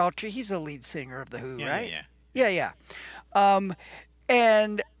 Roger Daltrey, he's the lead singer of the Who, right? Yeah.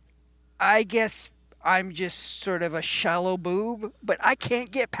 And I guess I'm just sort of a shallow boob, but I can't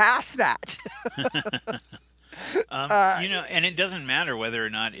get past that. And it doesn't matter whether or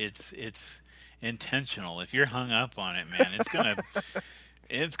not it's intentional. If you're hung up on it, man,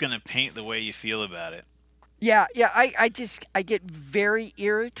 it's gonna paint the way you feel about it. Yeah. I get very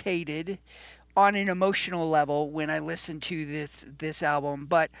irritated on an emotional level when I listen to this album,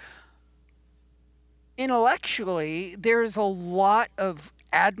 but intellectually there's a lot of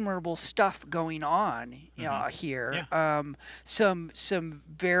admirable stuff going on here. Yeah. Some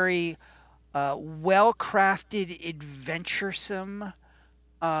very well-crafted, adventuresome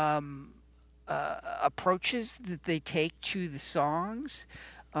approaches that they take to the songs.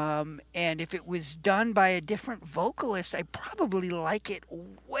 And if it was done by a different vocalist, I probably like it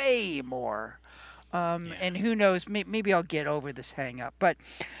way more. And who knows, maybe I'll get over this hang up. But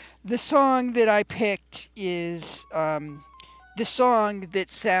the song that I picked is the song that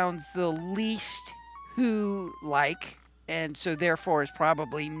sounds the least Who-like, and so therefore is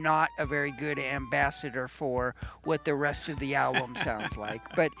probably not a very good ambassador for what the rest of the album sounds like.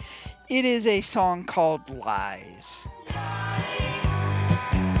 But it is a song called Lies.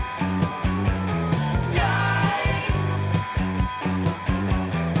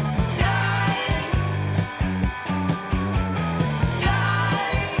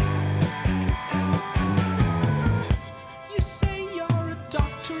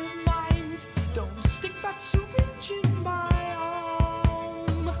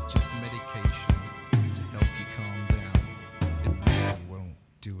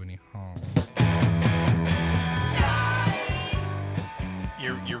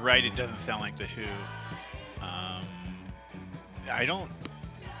 right. It doesn't sound like the Who. Um, I don't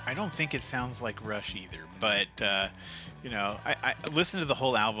think it sounds like Rush either. But I listened to the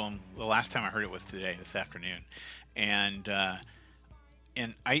whole album. The last time I heard it was today, this afternoon, and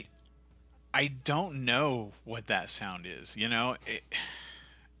I don't know what that sound is. And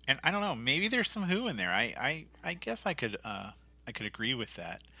I don't know. Maybe there's some Who in there. I guess I could agree with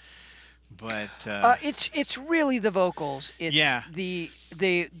that. But it's really the vocals. It's Yeah. the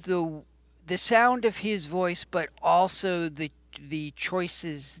sound of his voice, but also the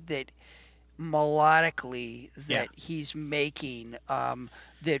choices that melodically that he's making.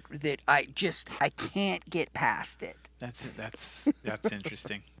 That I can't get past it. That's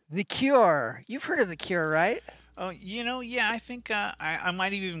interesting. The Cure. You've heard of The Cure, right? Oh, yeah. I think I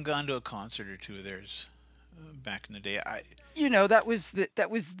might have even gone to a concert or two of theirs back in the day. That was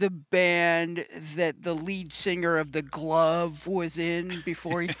the band that the lead singer of The Glove was in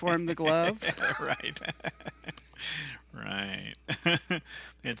before he formed The Glove. Right. Right.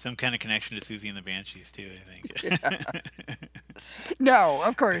 They had some kind of connection to Susie and the Banshees too, I think. No,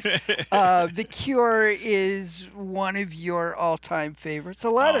 of course. The Cure is one of your all-time favorites. A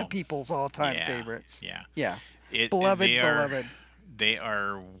lot of people's all-time favorites. Yeah. Yeah. Beloved. They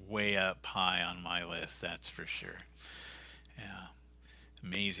are way up high on my list, that's for sure. Yeah.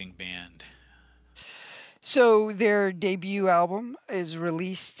 Amazing band. So their debut album is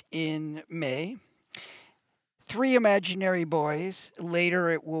released in May. Three Imaginary Boys.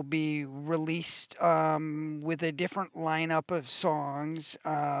 Later it will be released with a different lineup of songs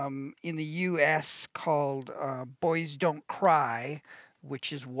in the U.S. called Boys Don't Cry,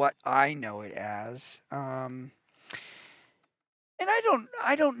 which is what I know it as. And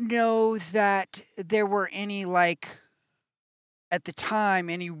I don't know that there were any, at the time,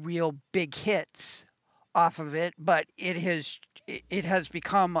 any real big hits off of it, but it has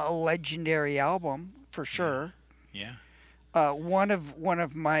become a legendary album for sure. Yeah. One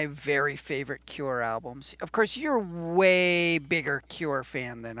of my very favorite Cure albums. Of course, you're a way bigger Cure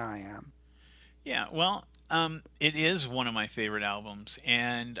fan than I am. Yeah, well, it is one of my favorite albums,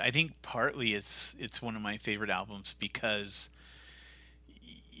 and I think partly it's one of my favorite albums because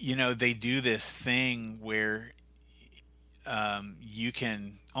they do this thing where you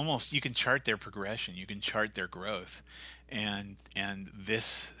can chart their progression, you can chart their growth, and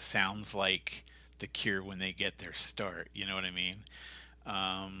this sounds like the Cure when they get their start. You know what I mean?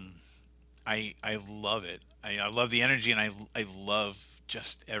 I love it. I love the energy, and I love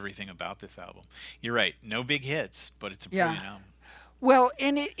just everything about this album. You're right, no big hits, but it's a brilliant album. Well,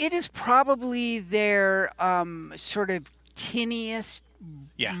 and it is probably their sort of tinniest,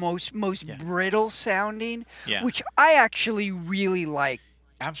 most brittle sounding, which I actually really like.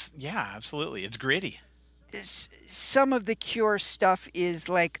 Absolutely. It's gritty. Some of the Cure stuff is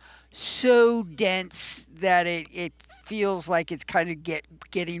so dense that it feels like it's kind of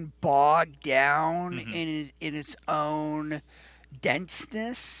getting bogged down in its own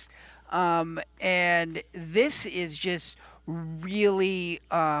denseness. And this is just really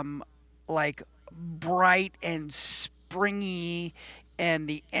bright and springy, and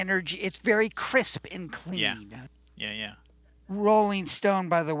the energy, it's very crisp and clean. Yeah. Rolling Stone,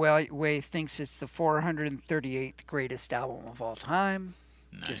 by the way, thinks it's the 438th greatest album of all time.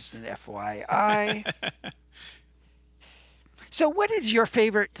 Nice. Just an FYI. So what is your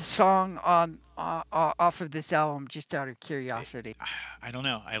favorite song off of this album, just out of curiosity? I don't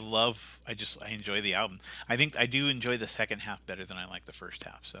know. I enjoy the album. I think I do enjoy the second half better than I like the first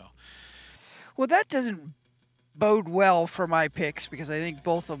half. So, well, that doesn't bode well for my picks, because I think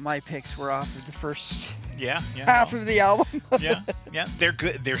both of my picks were off of the first half of the album. yeah, they're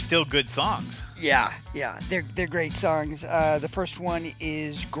good. They're still good songs. Yeah, they're great songs. The first one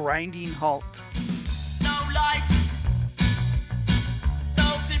is Grinding Halt. No light,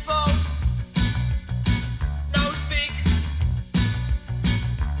 no people, no speak,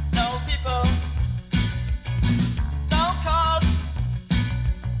 no people, no cars,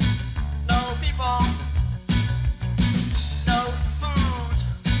 no people, no food,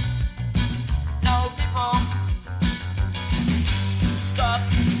 no people,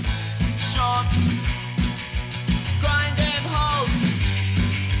 stopped, short, grind and halt.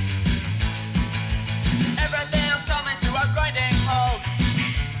 Everything's coming to a grinding halt.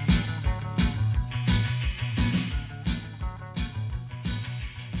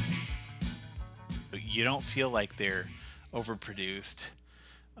 You don't feel like they're overproduced.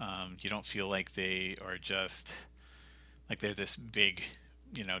 You don't feel like they are just like they're this big,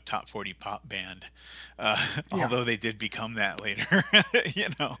 top 40 pop band. Although they did become that later,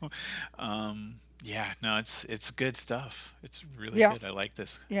 Yeah, no, it's good stuff. It's really Yeah. good. I like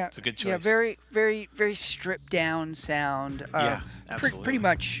this. Yeah, It's a good yeah, choice. very, very, very stripped down sound. Yeah, pretty absolutely.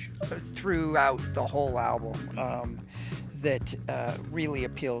 much throughout the whole album. That really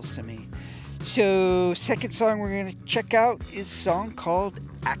appeals to me. So, second song we're gonna check out is a song called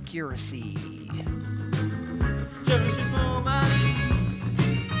 "Accuracy." Cherish this moment.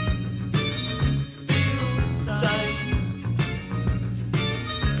 Feel safe.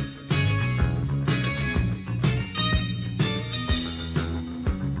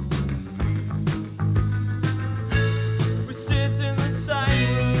 We sit in the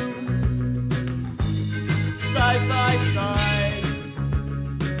same room, side by side.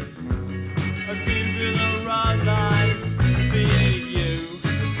 I give you the right lines, feed you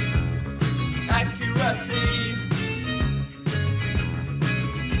accuracy.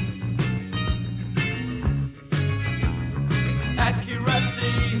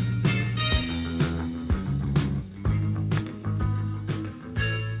 Accuracy.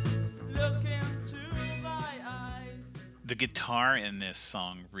 Look into my eyes. The guitar in this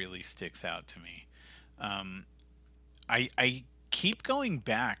song really sticks out to me. I keep going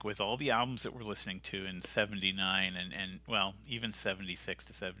back with all the albums that we're listening to in 79 and well, even 76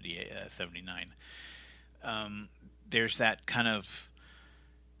 to 78, 79. There's that kind of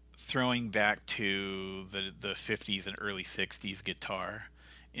throwing back to the 50s and early 60s guitar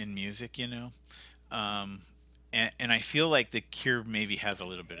in music, you know? And I feel like The Cure maybe has a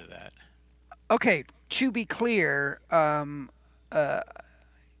little bit of that. Okay, to be clear, are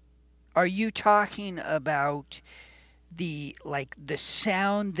you talking about the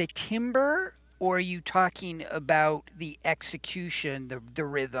sound, the timbre, or are you talking about the execution, the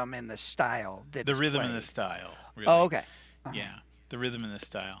rhythm and the style that The is rhythm and played? the style, really. Oh, okay. Yeah, the rhythm and the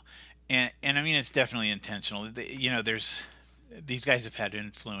style, and I mean it's definitely intentional. You know, these guys have had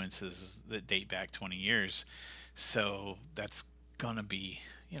influences that date back 20 years, so that's gonna be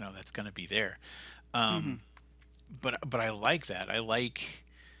there. But I like that. I like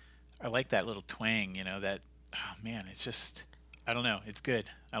that little twang. You know that. Oh man, it's just I don't know. It's good.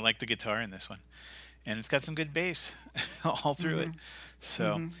 I like the guitar in this one, and it's got some good bass all through it.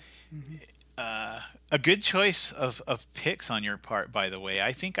 So. A good choice of picks on your part, by the way.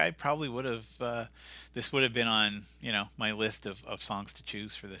 I think I probably would have, this would have been on, my list of songs to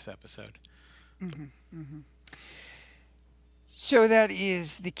choose for this episode. So that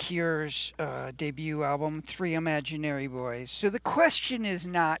is The Cure's debut album, Three Imaginary Boys. So the question is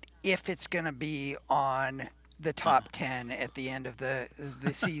not if it's going to be on the top 10 at the end of the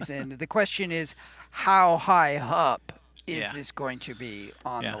season. The question is how high up is this going to be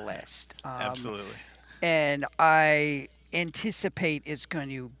on the list? Absolutely. And I anticipate it's going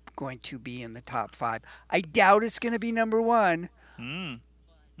to be in the top 5. I doubt it's going to be number 1.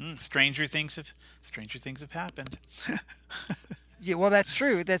 Stranger things have happened. Yeah, well, that's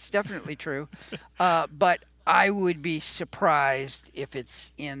true. That's definitely true. But I would be surprised if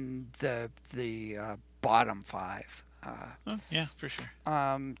it's in the bottom 5. Yeah, for sure.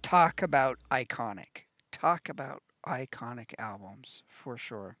 Talk about iconic. Talk about iconic albums for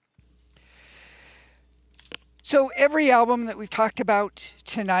sure. So every album that we've talked about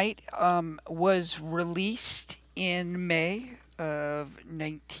tonight was released in May of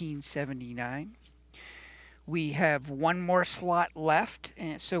 1979. We have one more slot left,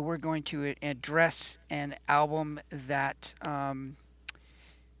 and so we're going to address an album that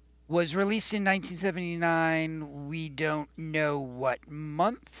was released in 1979. We don't know what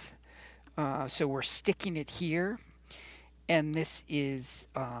month, so we're sticking it here. And this is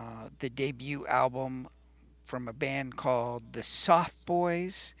the debut album from a band called the Soft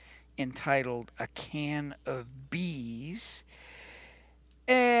Boys, entitled A Can of Bees.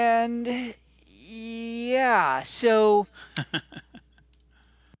 And yeah, so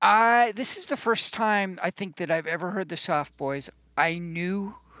this is the first time I think that I've ever heard the Soft Boys. I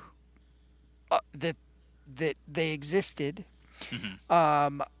knew that they existed.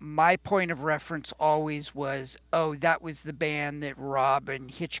 My point of reference always was, that was the band that Robin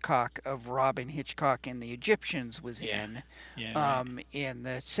Hitchcock of Robin Hitchcock and the Egyptians was in the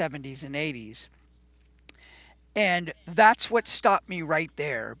 70s and 80s. And that's what stopped me right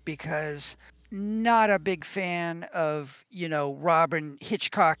there, because not a big fan of, Robin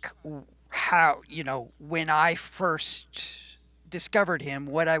Hitchcock. How, when I first discovered him,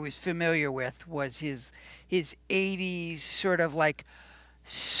 what I was familiar with was his 80s sort of like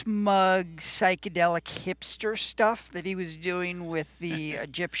smug psychedelic hipster stuff that he was doing with the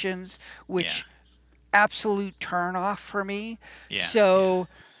Egyptians, which absolute turn off for me. So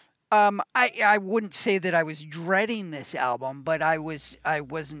I wouldn't say that I was dreading this album, but I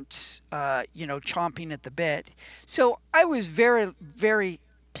wasn't chomping at the bit. So I was very, very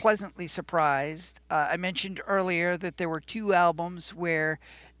pleasantly surprised. I mentioned earlier that there were 2 albums where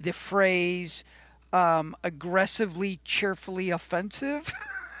the phrase aggressively, cheerfully offensive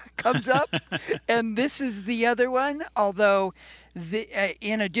comes up, and this is the other one, although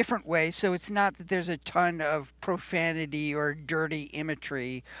in a different way. So it's not that there's a ton of profanity or dirty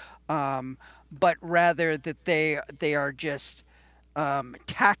imagery, but rather that they are just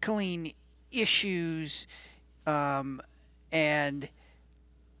tackling issues and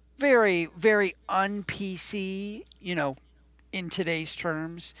very, very un-PC, in today's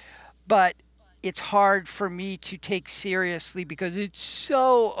terms. But it's hard for me to take seriously because it's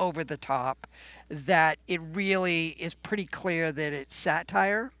so over the top that it really is pretty clear that it's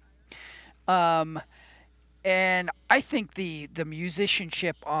satire. And I think the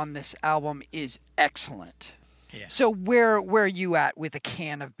musicianship on this album is excellent. Yeah. So where are you at with A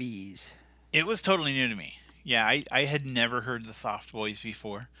Can of Bees? It was totally new to me. Yeah, I had never heard the Soft Boys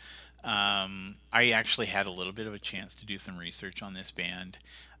before. I actually had a little bit of a chance to do some research on this band,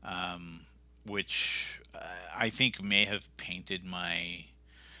 which I think may have painted my,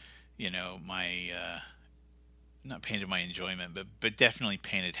 not painted my enjoyment, but definitely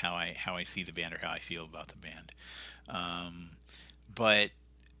painted how I see the band or how I feel about the band. But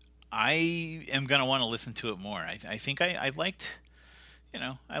I am gonna want to listen to it more. I think I liked,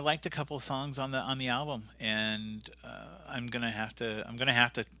 I liked a couple of songs on the album, and I'm gonna have to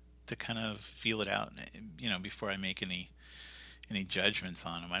kind of feel it out, before I make any judgments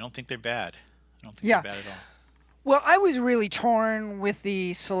on them. I don't think they're bad. They're bad at all. Well, I was really torn with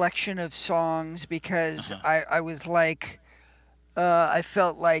the selection of songs because I was like, I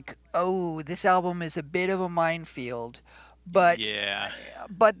felt like, oh, this album is a bit of a minefield. But yeah.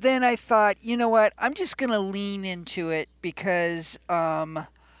 But then I thought, you know what? I'm just gonna lean into it because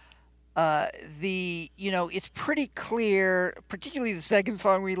it's pretty clear, particularly the second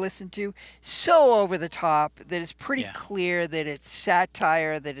song we listened to, so over the top that it's pretty clear that it's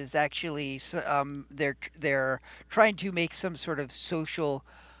satire, that is actually they're trying to make some sort of social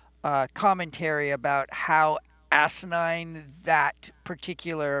commentary about how asinine that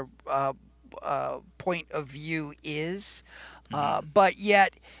particular point of view is, but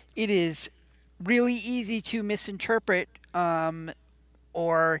yet it is really easy to misinterpret,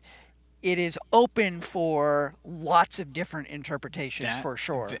 or it is open for lots of different interpretations, for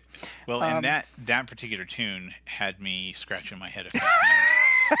sure. And that particular tune had me scratching my head a few times.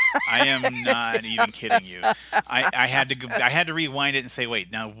 I am not even kidding you. I had to rewind it and say,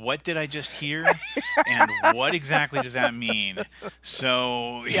 wait, now what did I just hear? And what exactly does that mean?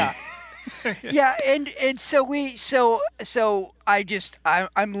 So yeah. Yeah, and so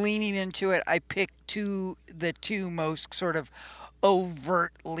I'm leaning into it. I picked the two most sort of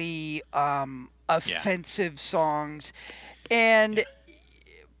overtly offensive songs, and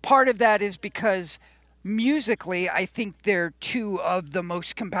part of that is because musically I think they're 2 of the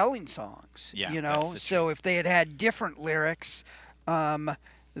most compelling songs. So if they had different lyrics,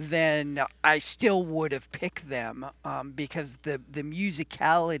 then I still would have picked them, because the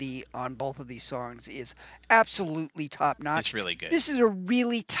musicality on both of these songs is absolutely top notch. It's really good. This is a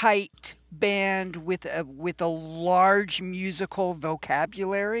really tight band with a large musical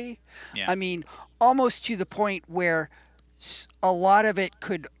vocabulary. Yeah. I mean, almost to the point where a lot of it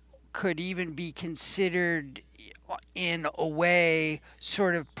could even be considered, in a way,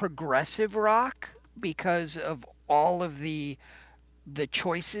 sort of progressive rock because of all of the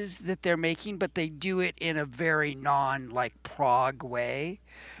choices that they're making, but they do it in a very prog way.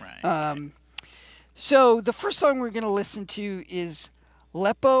 Right. So the first song we're going to listen to is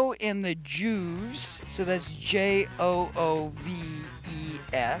Leppo and the Jews. So that's Jooves.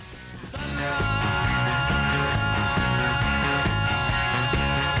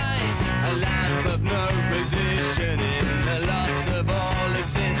 A lamp of no position in the loss of all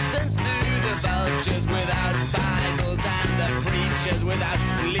existence to the vultures without Bibles and the preachers without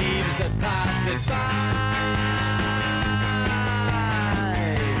leaves that pass it by.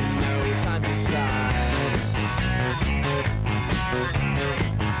 No time to sigh.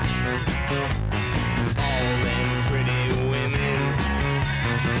 All them pretty women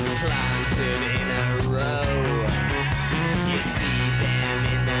planted in a row. You see them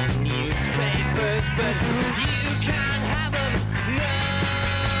in the newspapers, but you can't have them. No.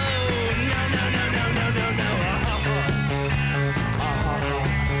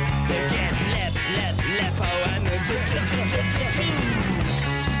 They get Leppo and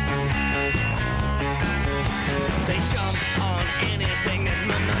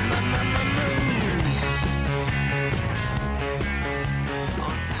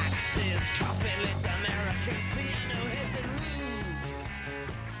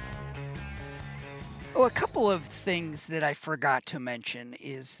couple of things that I forgot to mention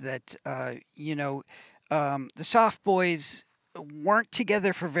is that, the Soft Boys weren't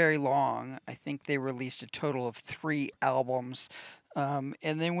together for very long. I think they released a total of 3 albums. And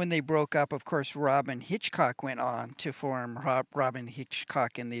then when they broke up, of course, Robin Hitchcock went on to form Robin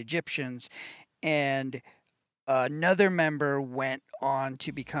Hitchcock and the Egyptians. And another member went on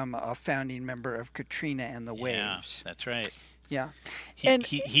to become a founding member of Katrina and the Waves. Yeah, that's right. Yeah.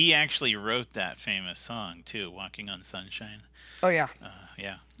 He actually wrote that famous song, too, Walking on Sunshine. Oh, yeah.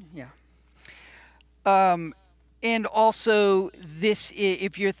 Yeah. Yeah. And also,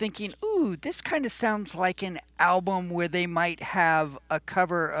 if you're thinking, ooh, this kind of sounds like an album where they might have a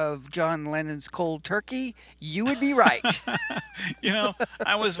cover of John Lennon's Cold Turkey, you would be right.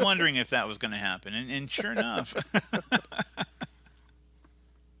 I was wondering if that was going to happen, and sure enough.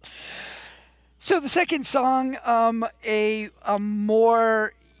 So the second song, an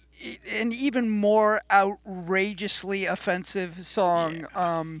even more outrageously offensive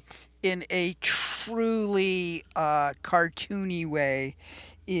song, in a truly cartoony way,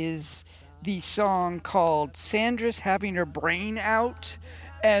 is the song called Sandra's Having Her Brain Out,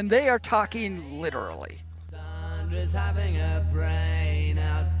 and they are talking literally. Sandra's having her brain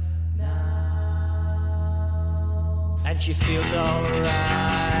out now, and she feels alright,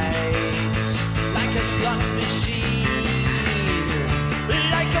 like a slot machine,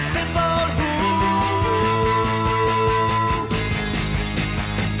 like a pinball hoop.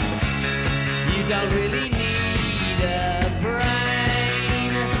 You don't really need a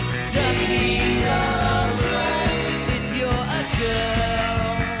brain to be alright if you're a girl.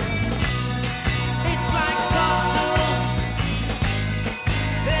 It's like tonsils,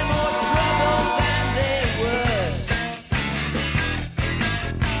 they're more trouble than they're worth.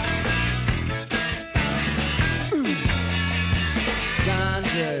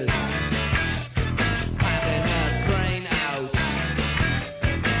 Sandra's having her brain out.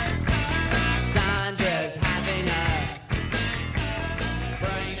 Sandra's having her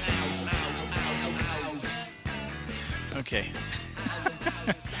brain out. Okay.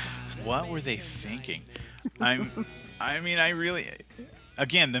 What were they thinking? I really,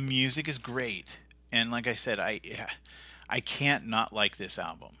 again, the music is great, and like I said, I can't not like this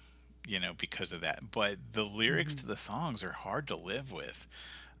album, because of that. But the lyrics to the songs are hard to live with.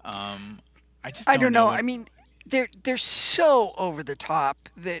 I don't know. I mean, they're so over the top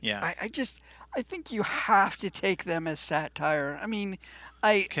that Yeah. I think you have to take them as satire. I mean,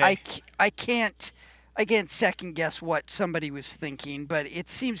 I can't second guess what somebody was thinking, but it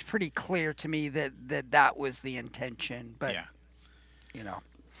seems pretty clear to me that was the intention. But Yeah.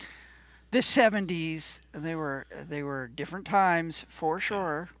 The 70s, they were different times for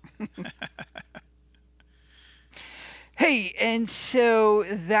sure. Hey, and so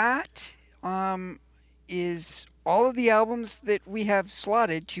that is all of the albums that we have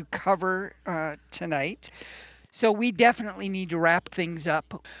slotted to cover tonight. So we definitely need to wrap things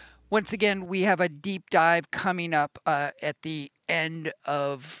up. Once again, we have a deep dive coming up at the end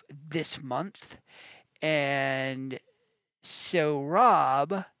of this month. And so,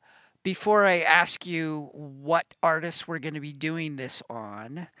 Rob, before I ask you what artists we're going to be doing this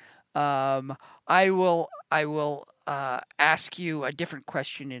on, I will ask you a different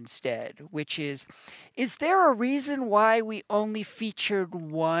question instead, which is there a reason why we only featured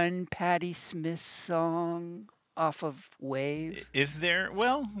one Patti Smith song off of Wave? Is there?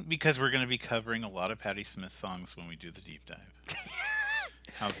 Well, because we're going to be covering a lot of Patti Smith songs when we do the deep dive.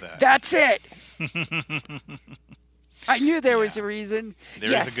 How's that? That's it. I knew there was a reason. There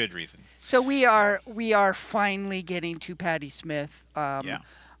is a good reason. So we are finally getting to Patti Smith.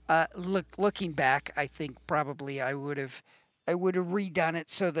 Looking back, I think probably I would have redone it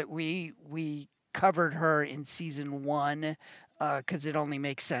so that we covered her in season 1 because it only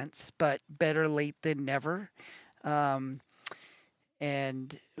makes sense. But better late than never. And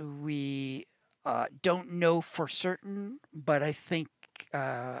we don't know for certain, but I think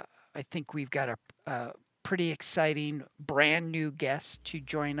we've got a pretty exciting brand new guest to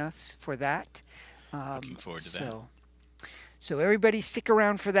join us for that. Looking forward to that. So everybody stick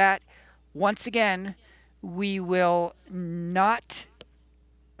around for that. Once again, we will not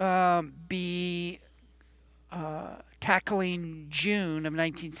be tackling June of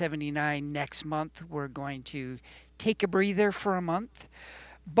 1979 next month. We're going to take a breather for a month,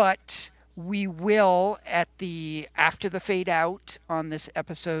 but we will after the fade out on this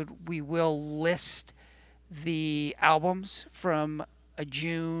episode, we will list the albums from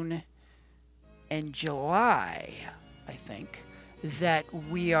June and July, I think, that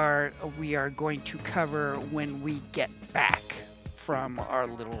we are going to cover when we get back from our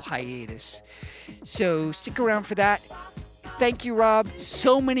little hiatus. So stick around for that. Thank you, Rob.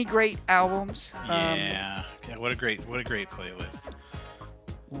 So many great albums. Yeah, what a great playlist.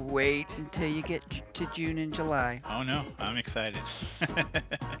 Wait until you get to June and July. Oh no, I'm excited.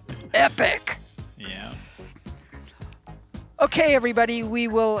 Epic. Yeah. Okay, everybody, we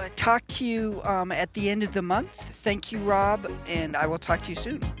will talk to you at the end of the month. Thank you, Rob, and I will talk to you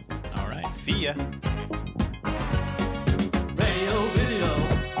soon. All right, see ya. Radio, video,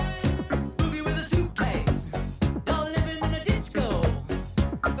 movie with a suitcase. You're living in a disco.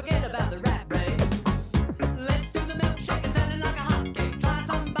 Forget about the rat race. Let's do the milkshake and sell it like a hotcake. Try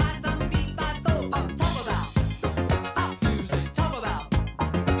some, buy some, beat by four. Talk about pop music. Talk about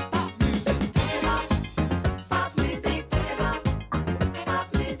pop music. Pop music, pop music, pop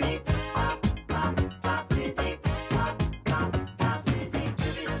music, pop music.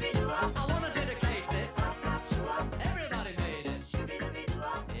 I wanna dedicate it. Everybody made it.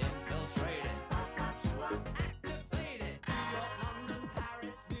 Infiltrate it. Activate it. New York, London,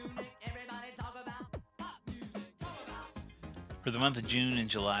 Paris, Munich. Everybody talk about pop music. Talk about. For the month of June and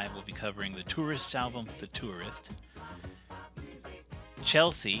July, we'll be covering the Tourist's album, The Tourist.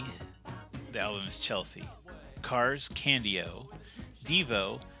 Chelsea, the album is Chelsea. Cars, Candy-O.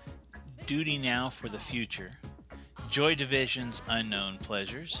 Devo, Duty Now for the Future. Joy Division's Unknown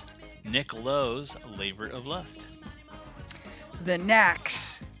Pleasures. Nick Lowe's Labor of Lust. The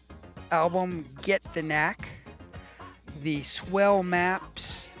Knacks album, Get the Knack. The Swell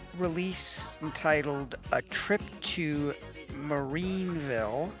Maps release entitled A Trip to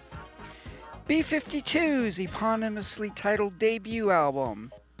Marineville. B-52's eponymously titled debut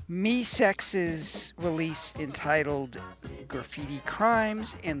album. Me-Sex's release entitled Graffiti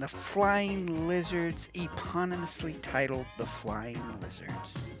Crimes, and the Flying Lizards eponymously titled The Flying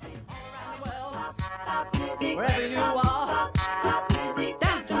Lizards. Wherever you are.